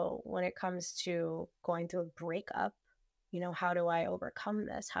 So when it comes to going through a breakup, how do I overcome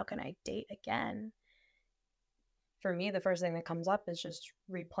this? How can I date again? For me, the first thing that comes up is just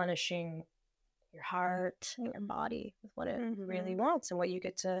replenishing your heart and your body with what it really wants and what you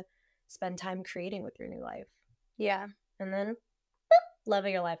get to spend time creating with your new life. Yeah. And then love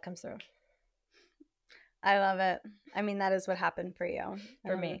of your life comes through. I love it. I mean, that is what happened for you.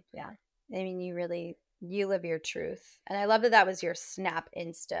 For me, yeah. I mean, you live your truth. And I love that was your snap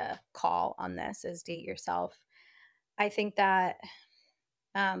insta call on this, is date yourself. I think that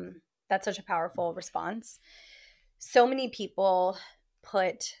that's such a powerful response. So many people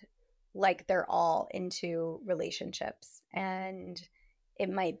put like their all into relationships, and it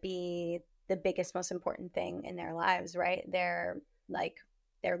might be the biggest, most important thing in their lives, right? Their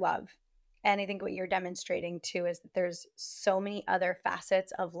love. And I think what you're demonstrating too is that there's so many other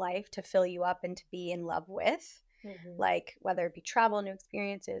facets of life to fill you up and to be in love with. Like whether it be travel, new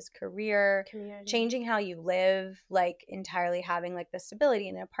experiences, career, community, changing how you live, like entirely having like the stability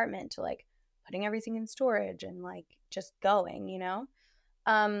in an apartment, to like putting everything in storage and like just going,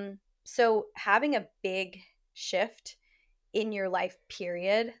 So having a big shift in your life,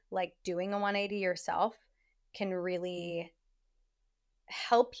 period, like doing a 180 yourself can really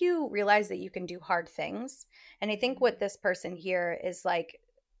help you realize that you can do hard things. And I think what this person here is like,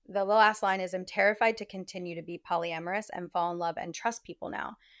 the last line is, I'm terrified to continue to be polyamorous and fall in love and trust people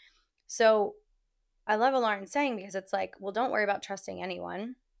now. So I love what Lauren's saying, because it's like, well, don't worry about trusting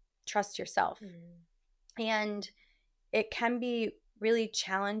anyone. Trust yourself. And it can be really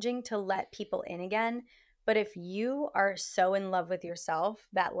challenging to let people in again. But if you are so in love with yourself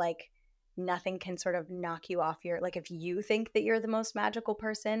that like nothing can sort of knock you off your, like if you think that you're the most magical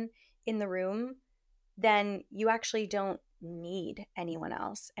person in the room, then you actually don't need anyone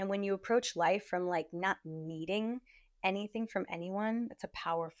else. And when you approach life from like not needing anything from anyone, it's a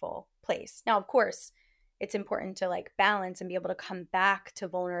powerful place. Now, of course, it's important to like balance and be able to come back to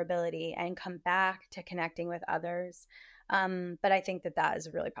vulnerability and come back to connecting with others. But I think that that is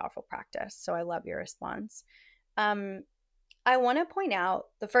a really powerful practice. So I love your response. I want to point out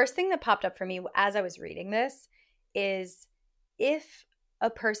the first thing that popped up for me as I was reading this is, if a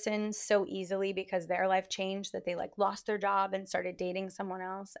person so easily, because their life changed, that they like lost their job and started dating someone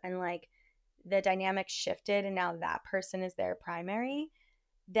else, and like the dynamic shifted and now that person is their primary,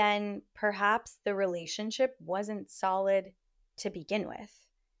 then perhaps the relationship wasn't solid to begin with.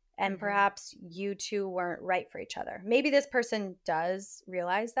 And perhaps you two weren't right for each other. Maybe this person does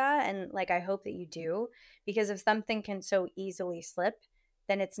realize that. And like, I hope that you do, because if something can so easily slip,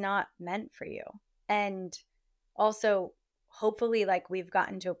 then it's not meant for you. And also, hopefully, like we've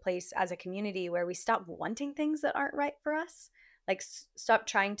gotten to a place as a community where we stop wanting things that aren't right for us, like stop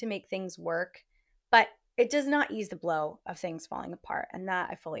trying to make things work. But it does not ease the blow of things falling apart. And that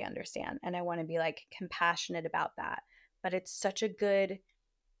I fully understand. And I want to be like compassionate about that. But it's such a good,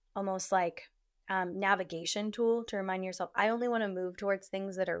 almost like navigation tool to remind yourself, I only want to move towards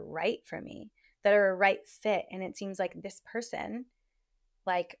things that are right for me, that are a right fit. And it seems like this person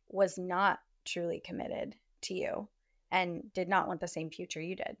like was not truly committed to you and did not want the same future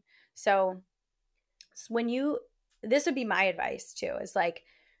you did. So when you, this would be my advice too, is like,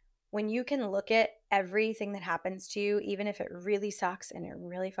 when you can look at everything that happens to you, even if it really sucks and it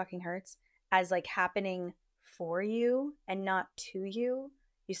really fucking hurts, as like happening for you and not to you,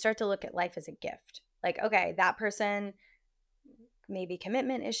 you start to look at life as a gift. Like, okay, that person, maybe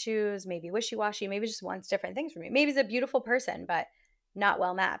commitment issues, maybe wishy-washy, maybe just wants different things from you. Maybe he's a beautiful person, but not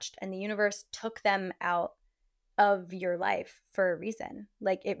well matched. And the universe took them out of your life for a reason.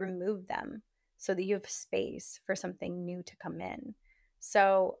 Like it removed them so that you have space for something new to come in.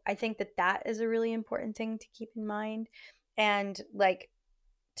 So I think that that is a really important thing to keep in mind. And like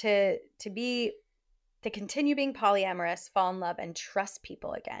to continue being polyamorous, fall in love, and trust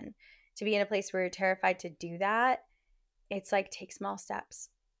people again, to be in a place where you're terrified to do that, it's like take small steps.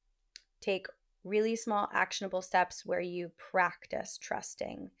 Take really small, actionable steps where you practice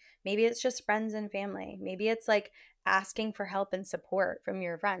trusting. Maybe it's just friends and family. Maybe it's like asking for help and support from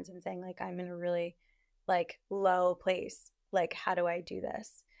your friends and saying like, I'm in a really like low place. Like, how do I do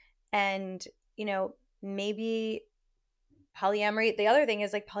this? And, you know, maybe polyamory, the other thing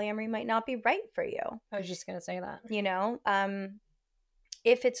is like polyamory might not be right for you. I was just going to say that. You know,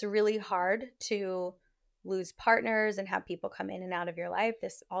 if it's really hard to lose partners and have people come in and out of your life,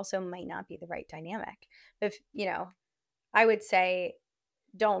 this also might not be the right dynamic. If, you know, I would say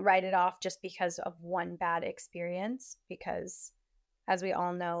don't write it off just because of one bad experience, because as we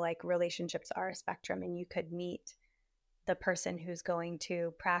all know, like relationships are a spectrum, and you could meet the person who's going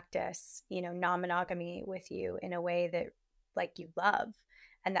to practice, you know, non-monogamy with you in a way that like you love,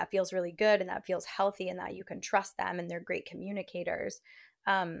 and that feels really good and that feels healthy and that you can trust them and they're great communicators.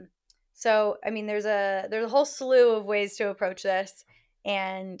 So I mean, there's a whole slew of ways to approach this,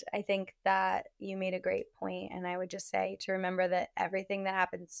 and I think that you made a great point. And I would just say to remember that everything that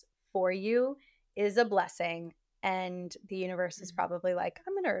happens for you is a blessing, and the universe is probably like,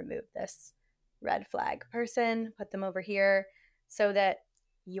 I'm going to remove this red flag person, put them over here so that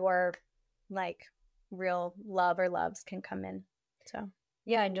your like real love or loves can come in. So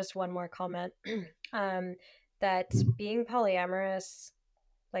yeah, and just one more comment that being polyamorous,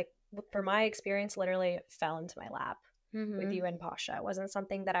 like for my experience, literally fell into my lap with you and Pasha. It wasn't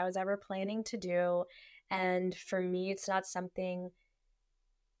something that I was ever planning to do, and for me it's not something,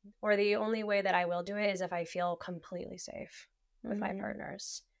 or the only way that I will do it is if I feel completely safe with my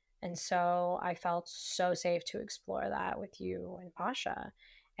partners. And so I felt so safe to explore that with you and Pasha.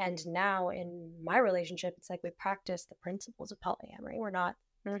 And now in my relationship, it's like we practice the principles of polyamory. We're not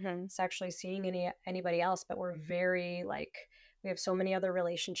sexually seeing anybody else, but we're very like, we have so many other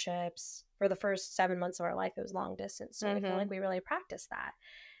relationships. For the first 7 months of our life, it was long distance. So I feel like we really practice that.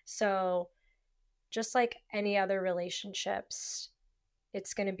 So just like any other relationships,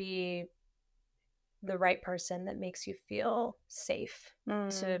 it's going to be the right person that makes you feel safe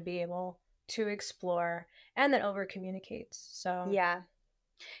to be able to explore and that over communicates. So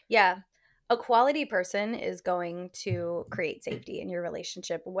yeah, a quality person is going to create safety in your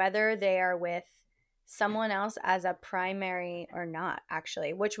relationship, whether they are with someone else as a primary or not,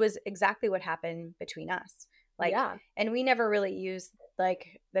 actually, which was exactly what happened between us. Like, and we never really used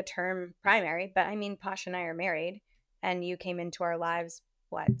like the term primary, but I mean, Pasha and I are married, and you came into our lives,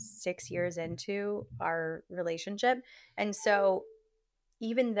 what, 6 years into our relationship. And so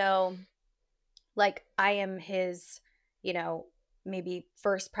even though like I am his, you know, maybe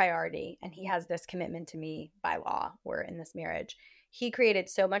first priority, and he has this commitment to me by law, we're in this marriage, he created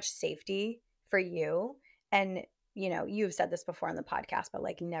so much safety for you. And you know, you've said this before on the podcast, but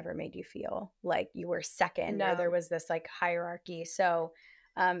like never made you feel like you were second or there was this like hierarchy. So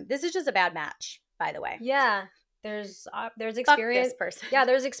this is just a bad match, by the way. Yeah. There's experience. Fuck this person. Yeah,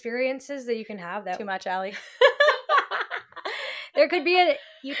 there's experiences that you can have that too much, Allie. There could be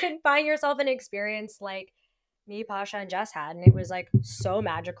you can find yourself an experience like me, Pasha, and Jess had, and it was like so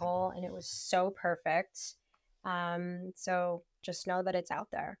magical and it was so perfect. So just know that it's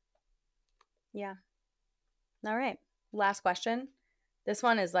out there. Yeah. All right. Last question. This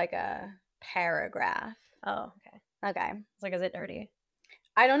one is like a paragraph. Oh, okay. Okay. It's like, is it dirty?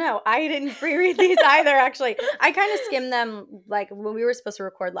 I don't know. I didn't pre-read these either, actually. I kind of skimmed them like when we were supposed to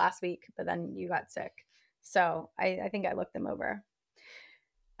record last week, but then you got sick. So I think I looked them over.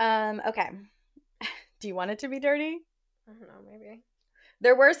 Okay. Do you want it to be dirty? I don't know, maybe.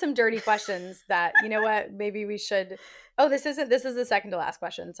 There were some dirty questions that, you know what, maybe we should. Oh, this is the second to last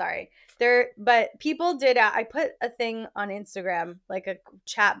question. Sorry. But people did, I put a thing on Instagram, like a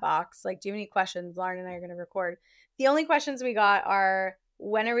chat box, like, do you have any questions? Lauren and I are going to record. The only questions we got are,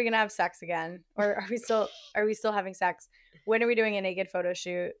 when are we going to have sex again? Or are we still having sex? When are we doing a naked photo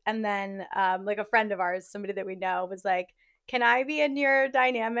shoot? And then like a friend of ours, somebody that we know, was like, can I be in your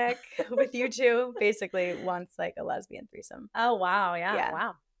dynamic with you two? Basically wants like a lesbian threesome. Oh, wow. Yeah.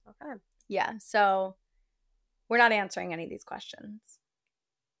 Wow. Okay. Yeah. So we're not answering any of these questions.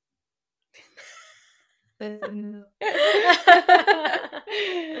 Well,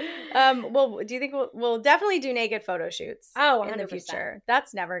 do you think we'll definitely do naked photo shoots in the future?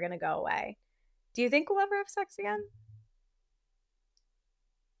 That's never going to go away. Do you think we'll ever have sex again?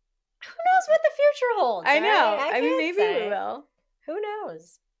 Who knows what the future holds? I know. Right? I mean, maybe we will. Who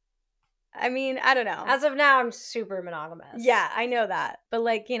knows? I mean, I don't know. As of now, I'm super monogamous. Yeah, I know that. But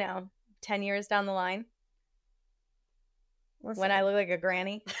like, 10 years down the line, when I look like a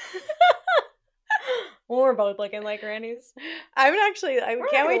granny. Well, we're both looking like grannies. I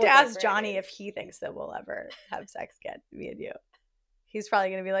can't wait to ask Johnny if he thinks that we'll ever have sex again, me and you. He's probably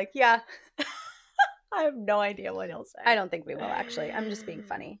going to be like, yeah. I have no idea what he'll say. I don't think we will, actually. I'm just being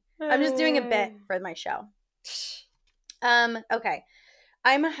funny. I'm just doing a bit for my show. Okay.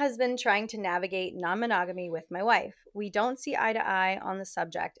 I'm a husband trying to navigate non-monogamy with my wife. We don't see eye to eye on the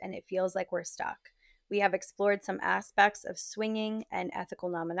subject, and it feels like we're stuck. We have explored some aspects of swinging and ethical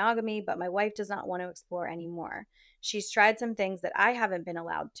non-monogamy, but my wife does not want to explore anymore. She's tried some things that I haven't been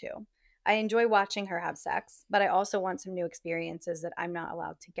allowed to. I enjoy watching her have sex, but I also want some new experiences that I'm not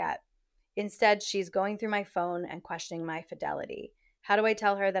allowed to get. Instead, she's going through my phone and questioning my fidelity. How do I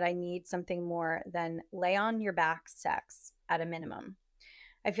tell her that I need something more than lay on your back sex at a minimum?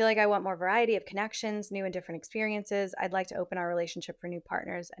 I feel like I want more variety of connections, new and different experiences. I'd like to open our relationship for new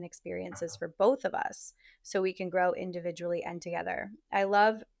partners and experiences for both of us so we can grow individually and together. I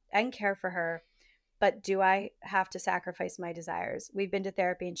love and care for her, but do I have to sacrifice my desires? We've been to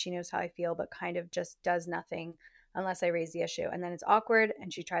therapy and she knows how I feel, but kind of just does nothing unless I raise the issue. And then it's awkward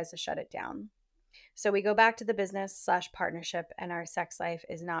and she tries to shut it down. So we go back to the business/partnership and our sex life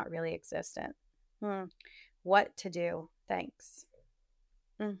is not really existent. What to do? Thanks.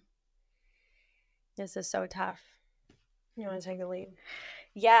 This is so tough. You want to take the lead?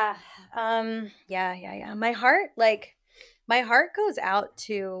 Yeah. Yeah. My heart goes out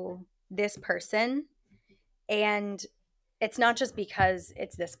to this person, and it's not just because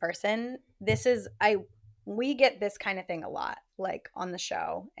it's this person. We get this kind of thing a lot, like on the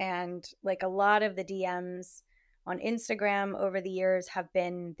show, and like a lot of the DMs on Instagram over the years have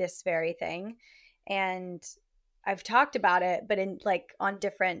been this very thing. And I've talked about it, but in like on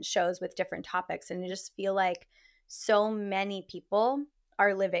different shows with different topics. And I just feel like so many people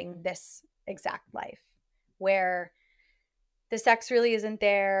are living this exact life where the sex really isn't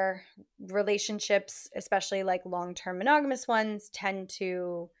there. Relationships, especially like long-term monogamous ones, tend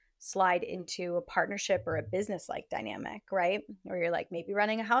to slide into a partnership or a business like dynamic, right? Or you're like maybe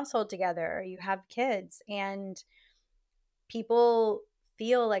running a household together, or you have kids, and people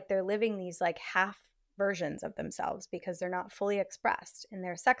feel like they're living these like half versions of themselves because they're not fully expressed in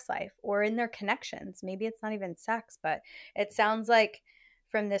their sex life or in their connections. Maybe it's not even sex, but it sounds like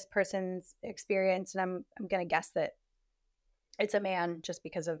from this person's experience, and I'm going to guess that it's a man just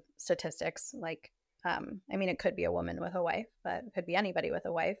because of statistics. Like, I mean, it could be a woman with a wife, but it could be anybody with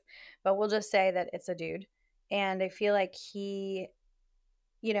a wife. But we'll just say that it's a dude. And I feel like he,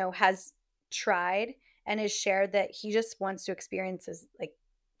 has tried and has shared that he just wants to experience his like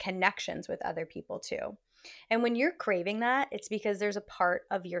connections with other people too. And when you're craving that, it's because there's a part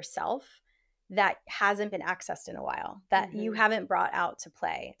of yourself that hasn't been accessed in a while, that you haven't brought out to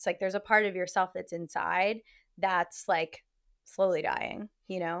play. It's like there's a part of yourself that's inside that's like slowly dying,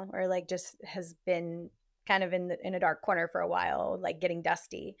 or like just has been kind of in a dark corner for a while, like getting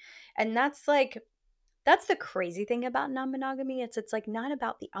dusty. And that's the crazy thing about non-monogamy. It's like not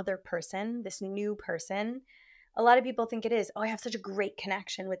about the other person, this new person. A lot of people think it is. Oh, I have such a great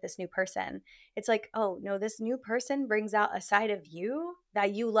connection with this new person. It's like, oh, no, this new person brings out a side of you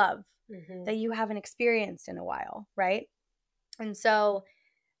that you love, that you haven't experienced in a while, right? And so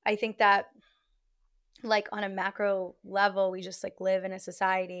I think that like on a macro level, we just like live in a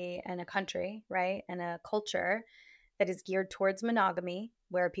society and a country, right? And a culture that is geared towards monogamy,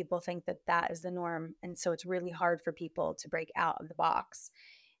 where people think that that is the norm. And so it's really hard for people to break out of the box.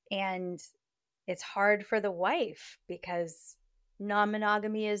 And it's hard for the wife because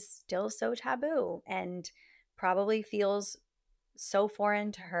non-monogamy is still so taboo and probably feels so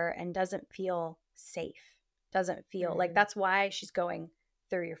foreign to her and doesn't feel safe, doesn't feel like that's why she's going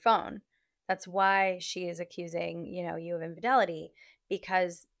through your phone. That's why she is accusing, you of infidelity,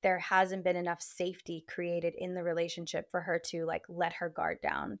 because there hasn't been enough safety created in the relationship for her to like let her guard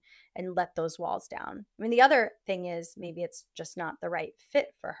down and let those walls down. I mean, the other thing is maybe it's just not the right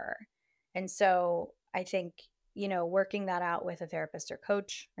fit for her. And so I think, working that out with a therapist or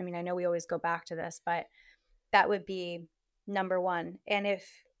coach, I mean, I know we always go back to this, but that would be number one. And if,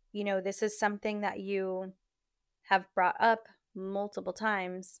 this is something that you have brought up multiple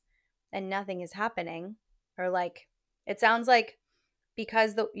times and nothing is happening, or like, it sounds like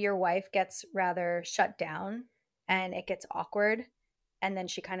because your wife gets rather shut down and it gets awkward and then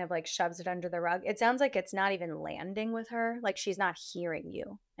she kind of like shoves it under the rug. It sounds like it's not even landing with her. Like she's not hearing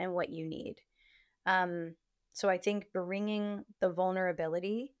you and what you need. So I think bringing the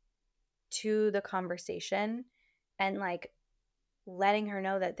vulnerability to the conversation and like letting her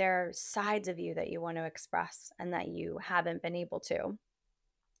know that there are sides of you that you want to express and that you haven't been able to.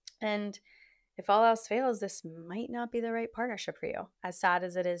 And if all else fails, this might not be the right partnership for you, as sad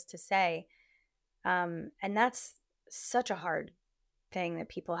as it is to say. And that's such a hard thing that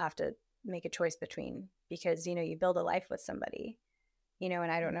people have to make a choice between, because, you build a life with somebody,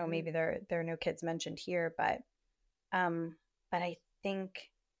 and I don't know, maybe there are no kids mentioned here, but I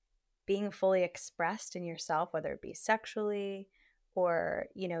think being fully expressed in yourself, whether it be sexually or,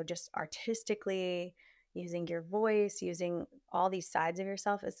 just artistically, using your voice, using all these sides of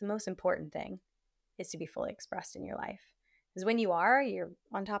yourself, is the most important thing, is to be fully expressed in your life. Because when you are, you're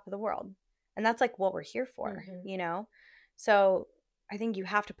on top of the world. And that's like what we're here for, So I think you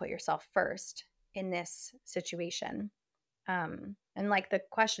have to put yourself first in this situation. And like the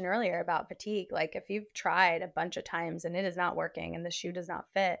question earlier about fatigue, like if you've tried a bunch of times and it is not working and the shoe does not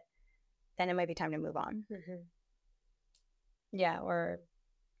fit, then it might be time to move on. Yeah, or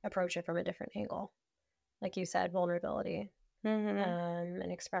approach it from a different angle. Like you said, vulnerability,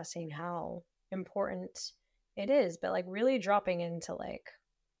 and expressing how important it is, but like really dropping into like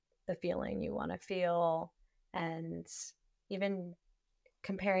the feeling you want to feel, and even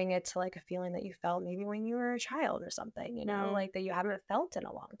comparing it to like a feeling that you felt maybe when you were a child or something, like that you haven't felt in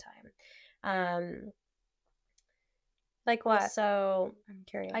a long time. Like what? So I'm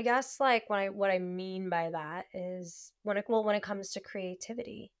curious. I guess like what I mean by that is when it comes to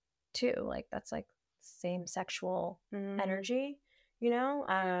creativity too, like that's like same sexual energy,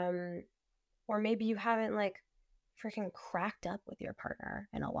 or maybe you haven't like freaking cracked up with your partner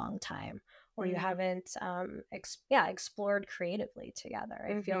in a long time, or you haven't explored creatively together.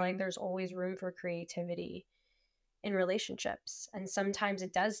 I feel like there's always room for creativity in relationships, and sometimes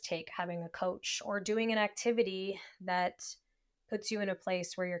it does take having a coach or doing an activity that puts you in a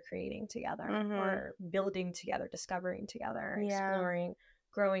place where you're creating together, or building together, discovering together, exploring,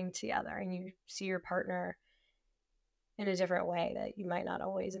 growing together, and you see your partner in a different way that you might not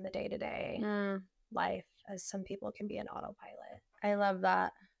always in the day-to-day life, as some people can be an autopilot. I love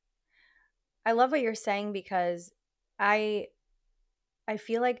that. I love what you're saying, because I I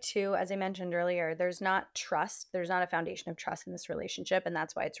feel like too, as I mentioned earlier, there's not trust. There's not a foundation of trust in this relationship. And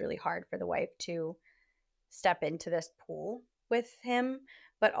that's why it's really hard for the wife to step into this pool with him.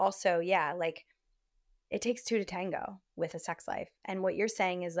 But also, yeah, like it takes two to tango with a sex life. And what you're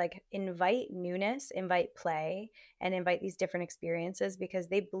saying is like invite newness, invite play, and invite these different experiences because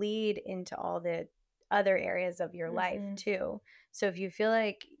they bleed into all the other areas of your life too. So if you feel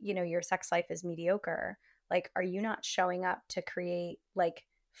like, you know, your sex life is mediocre, like are you not showing up to create like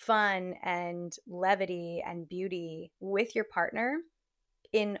fun and levity and beauty with your partner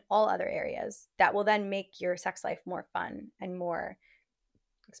in all other areas that will then make your sex life more fun and more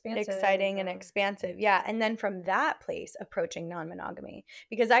exciting and expansive. Yeah. And then from that place approaching non-monogamy,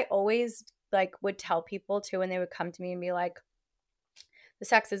 because I always like would tell people too when they would come to me and be like, the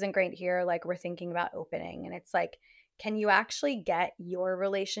sex isn't great here, like we're thinking about opening. And it's like, can you actually get your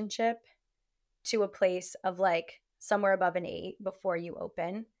relationship to a place of like somewhere above an 8 before you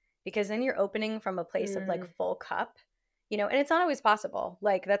open? Because then you're opening from a place of like full cup, you know, and it's not always possible.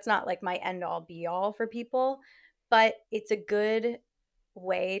 Like that's not like my end all be all for people, but it's a good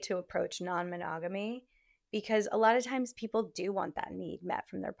way to approach non-monogamy because a lot of times people do want that need met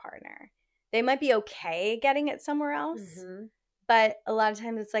from their partner. They might be okay getting it somewhere else, but a lot of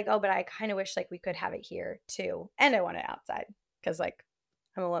times it's like, oh, but I kind of wish like we could have it here too. And I want it outside because like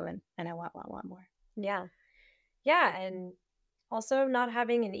I'm a woman and I want more. Yeah. Yeah. And also not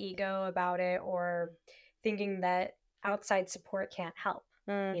having an ego about it or thinking that outside support can't help.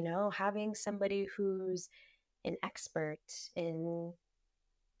 You know, having somebody who's an expert in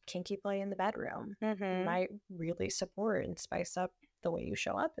kinky play in the bedroom might really support and spice up the way you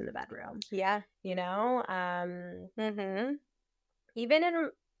show up in the bedroom. Yeah. You know, even in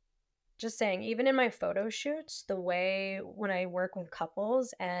just saying, even in my photo shoots, the way when I work with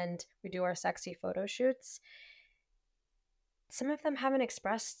couples and we do our sexy photo shoots, some of them haven't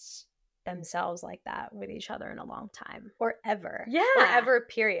expressed themselves like that with each other in a long time. Or ever. Yeah. Or ever,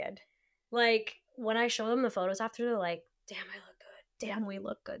 period. Like when I show them the photos after, they're like, damn, I look good. Damn, we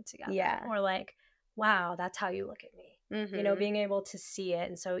look good together. Yeah. Or like, wow, that's how you look at me. You know, being able to see it.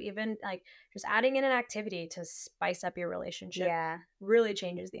 And so even like just adding in an activity to spice up your relationship really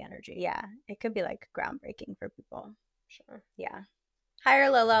changes the energy. Yeah. It could be like groundbreaking for people. Sure. Yeah. Hire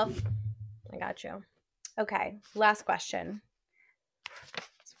Lolo. I got you. Okay. Last question.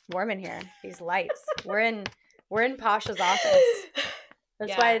 It's warm in here. These lights. We're in Pasha's office.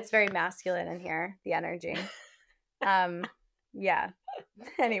 That's why it's very masculine in here, the energy. Yeah.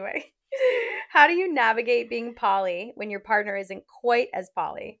 Anyway. How do you navigate being poly when your partner isn't quite as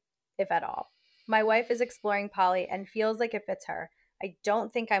poly, if at all? My wife is exploring poly and feels like it fits her. I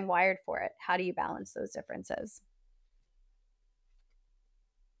don't think I'm wired for it. How do you balance those differences?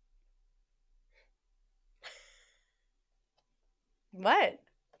 What?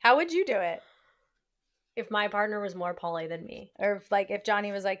 How would you do it? If my partner was more poly than me. Or if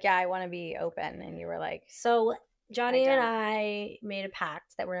Johnny was like, yeah, I want to be open. And you were like. So Johnny and I made a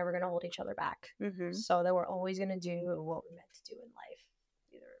pact that we're never going to hold each other back. So that we're always going to do what we're meant to do in life.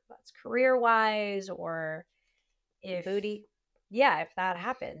 Either that's career-wise or if booty. Yeah, if that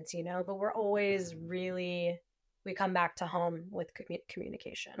happens, you know. But we're always really, we come back to home with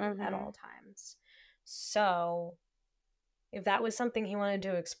communication at all times. So if that was something he wanted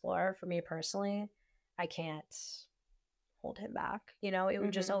to explore, for me personally, I can't hold him back. You know, it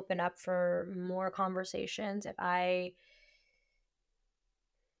would just open up for more conversations if I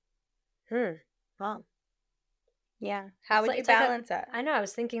well, yeah, how would you balance it? I know, I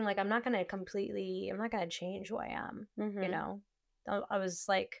was thinking like I'm not gonna change who I am. You know, I was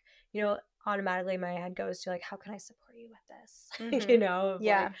like, you know, automatically my head goes to like, how can I support you with this? You know,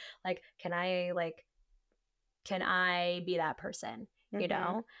 like can I be that person? You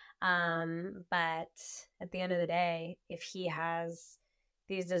know, but at the end of the day, if he has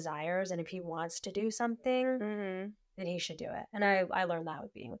these desires and if he wants to do something, then he should do it. And I learned that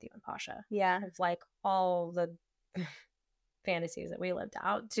with being with you and Pasha. Yeah, of like all the fantasies that we lived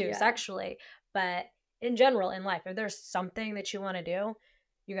out too sexually, but in general in life, if there's something that you want to do,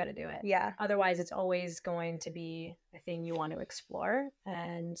 you got to do it. Yeah. Otherwise, it's always going to be a thing you want to explore.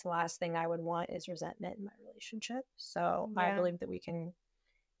 And the last thing I would want is resentment in my relationship. So I believe that we can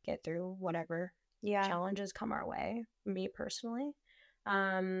get through whatever challenges come our way, me personally.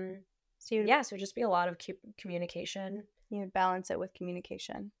 So just be a lot of communication. You would balance it with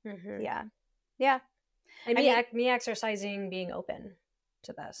communication. Yeah. And me exercising being open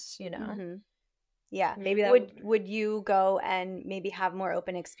to this, you know. Yeah. Maybe that would you go and maybe have more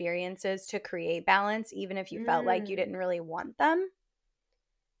open experiences to create balance, even if you felt like you didn't really want them?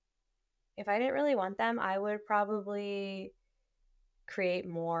 If I didn't really want them, I would probably create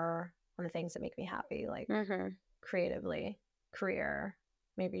more on the things that make me happy, like creatively, career,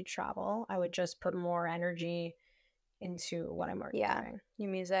 maybe travel. I would just put more energy into what I'm already doing. New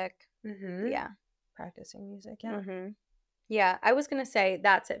music. Yeah. Practicing music. Yeah. Yeah, I was going to say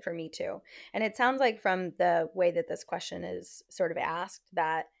that's it for me too. And it sounds like from the way that this question is sort of asked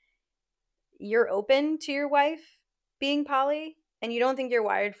that you're open to your wife being poly and you don't think you're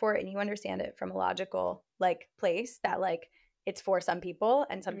wired for it and you understand it from a logical like place that like it's for some people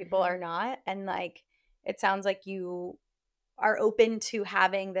and some people are not. And like it sounds like you are open to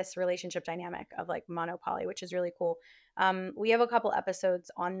having this relationship dynamic of like monopoly, which is really cool. We have a couple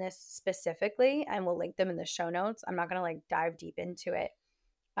episodes on this specifically, and we'll link them in the show notes. I'm not going to like dive deep into it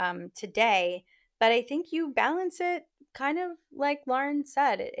today, but I think you balance it kind of like Lauren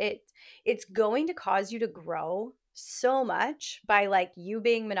said. It's going to cause you to grow so much by like you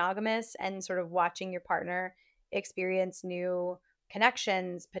being monogamous and sort of watching your partner experience new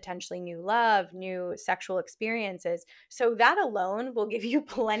connections, potentially new love, new sexual experiences. So that alone will give you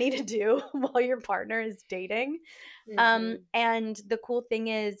plenty to do while your partner is dating. And the cool thing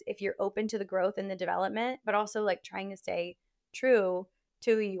is if you're open to the growth and the development, but also like trying to stay true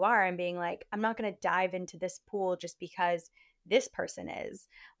to who you are and being like, I'm not going to dive into this pool just because this person is.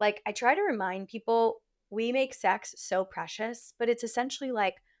 Like I try to remind people we make sex so precious, but it's essentially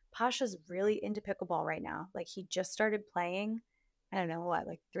like Pasha's really into pickleball right now. Like he just started playing, I don't know what,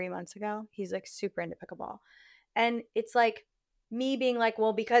 like 3 months ago. He's like super into pickleball. And it's like me being like,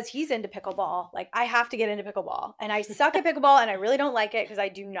 well, because he's into pickleball, like I have to get into pickleball. And I suck at pickleball and I really don't like it because I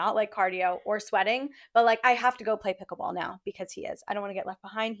do not like cardio or sweating. But like I have to go play pickleball now because he is. I don't want to get left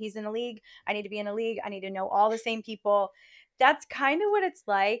behind. He's in a league. I need to be in a league. I need to know all the same people. That's kind of what it's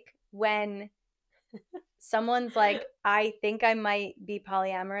like when someone's like, I think I might be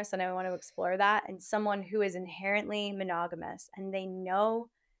polyamorous and I want to explore that. And someone who is inherently monogamous and they know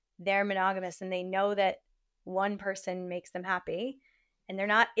they're monogamous and they know that one person makes them happy and they're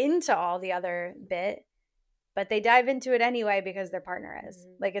not into all the other bit, but they dive into it anyway because their partner is.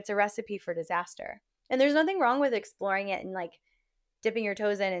 Like it's a recipe for disaster. And there's nothing wrong with exploring it and like dipping your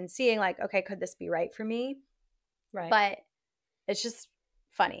toes in and seeing like, okay, could this be right for me? Right. But it's just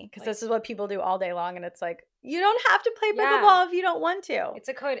funny because this is what people do all day long and it's like you don't have to play pickleball if you don't want to. It's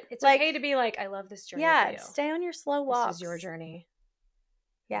like, okay to be like, I love this journey for you. Stay on your slow walks. This is your journey.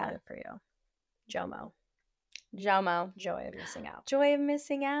 Yeah. I love it for you. JOMO. Joy of missing out. Joy of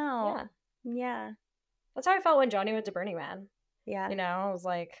missing out. Yeah. That's how I felt when Johnny went to Burning Man. Yeah. You know, I was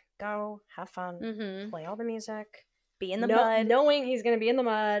like, go, have fun, play all the music. Be in the mud. Knowing he's going to be in the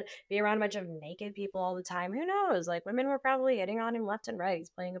mud, be around a bunch of naked people all the time. Who knows? Like, women were probably hitting on him left and right.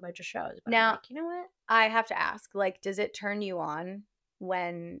 He's playing a bunch of shows. But now, I'm like, you know what? I have to ask, like, does it turn you on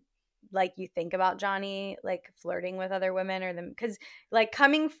when, like, you think about Johnny, like, flirting with other women or them? Because, like,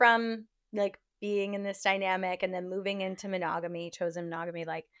 coming from, like, being in this dynamic and then moving into monogamy, chosen monogamy,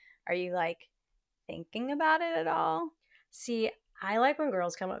 like, are you, like, thinking about it at all? See, I like when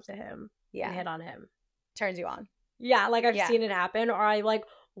girls come up to him and hit on him. Turns you on. Yeah, like I've seen it happen, or I like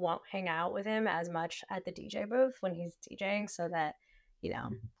won't hang out with him as much at the DJ booth when he's DJing so that, you know,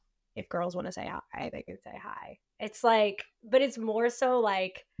 if girls want to say hi, they can say hi. It's like, but it's more so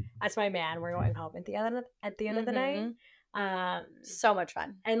like, that's my man, we're going home at the end of the night. So much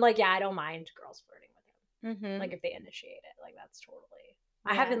fun. And like, yeah, I don't mind girls flirting with him. Like if they initiate it, like that's totally,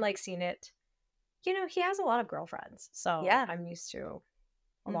 I haven't like seen it. You know, he has a lot of girlfriends, so I'm used to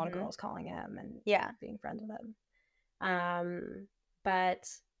a lot of girls calling him and being friends with him. But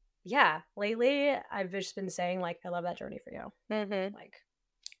yeah, lately I've just been saying like, I love that journey for you. Like,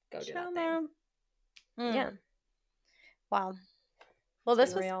 go do that thing. Yeah. Wow. Well,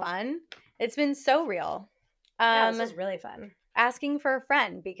 this was fun. It's been so real. This was really fun. Asking for a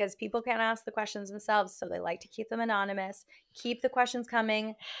friend because people can't ask the questions themselves, so they like to keep them anonymous. Keep the questions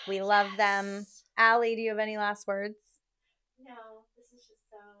coming. We love them. Allie, do you have any last words? No, this is just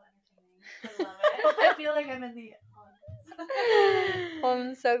so entertaining. I love it. I feel like I'm in the Well,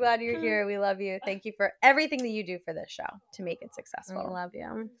 I'm so glad you're here. We love you. Thank you for everything that you do for this show to make it successful. I love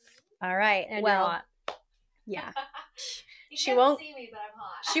you. All right. And well, you're hot. Yeah. She won't see me, but I'm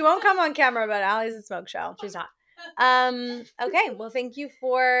hot. She won't come on camera, but Allie's a smoke show. She's hot. Okay. Well, thank you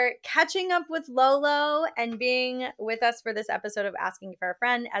for catching up with Lolo and being with us for this episode of Asking for a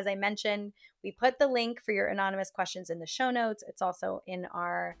Friend. As I mentioned, we put the link for your anonymous questions in the show notes. It's also in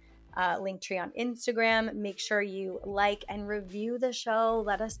our link tree on Instagram. Make sure you like and review the show.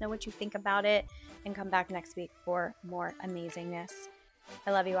 Let us know what you think about it and come back next week for more amazingness.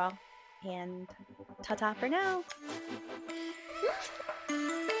 I love you all and ta-ta for now.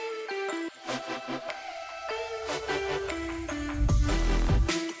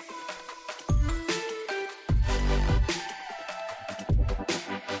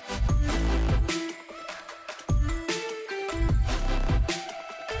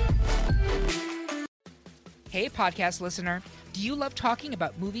 Hey, podcast listener. Do you love talking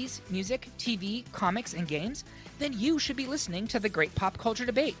about movies, music, TV, comics, and games? Then you should be listening to The Great Pop Culture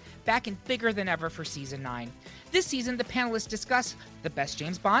Debate, back and bigger than ever for Season 9. This season, the panelists discuss the best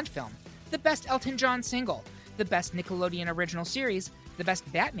James Bond film, the best Elton John single, the best Nickelodeon original series, the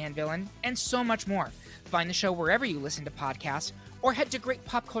best Batman villain, and so much more. Find the show wherever you listen to podcasts, or head to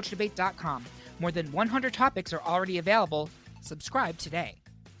greatpopculturedebate.com. More than 100 topics are already available. Subscribe today.